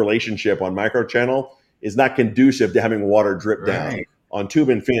tube relationship on microchannel is not conducive to having water drip down. On tube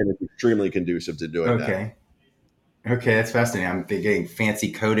and fin, it's extremely conducive to doing that. Okay, that's fascinating. I'm thinking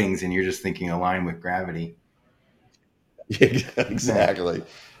fancy coatings, and you're just thinking align with gravity. Exactly.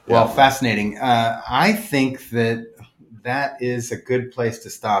 Well, fascinating. I think that is a good place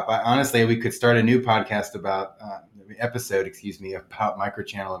to stop. Honestly, we could start a new podcast about about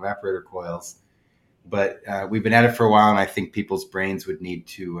microchannel evaporator coils. But we've been at it for a while, and I think people's brains would need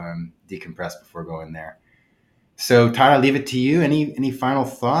to decompress before going there. So, Todd, I'll leave it to you. Any final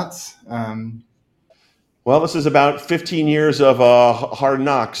thoughts? Well, this is about 15 years of hard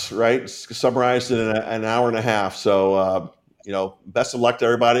knocks, right? Summarized in an hour and a half. So, best of luck to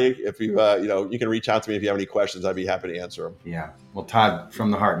everybody. If you can reach out to me if you have any questions. I'd be happy to answer them. Yeah. Well, Todd,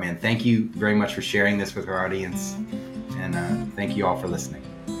 from the heart, man, thank you very much for sharing this with our audience, and thank you all for listening.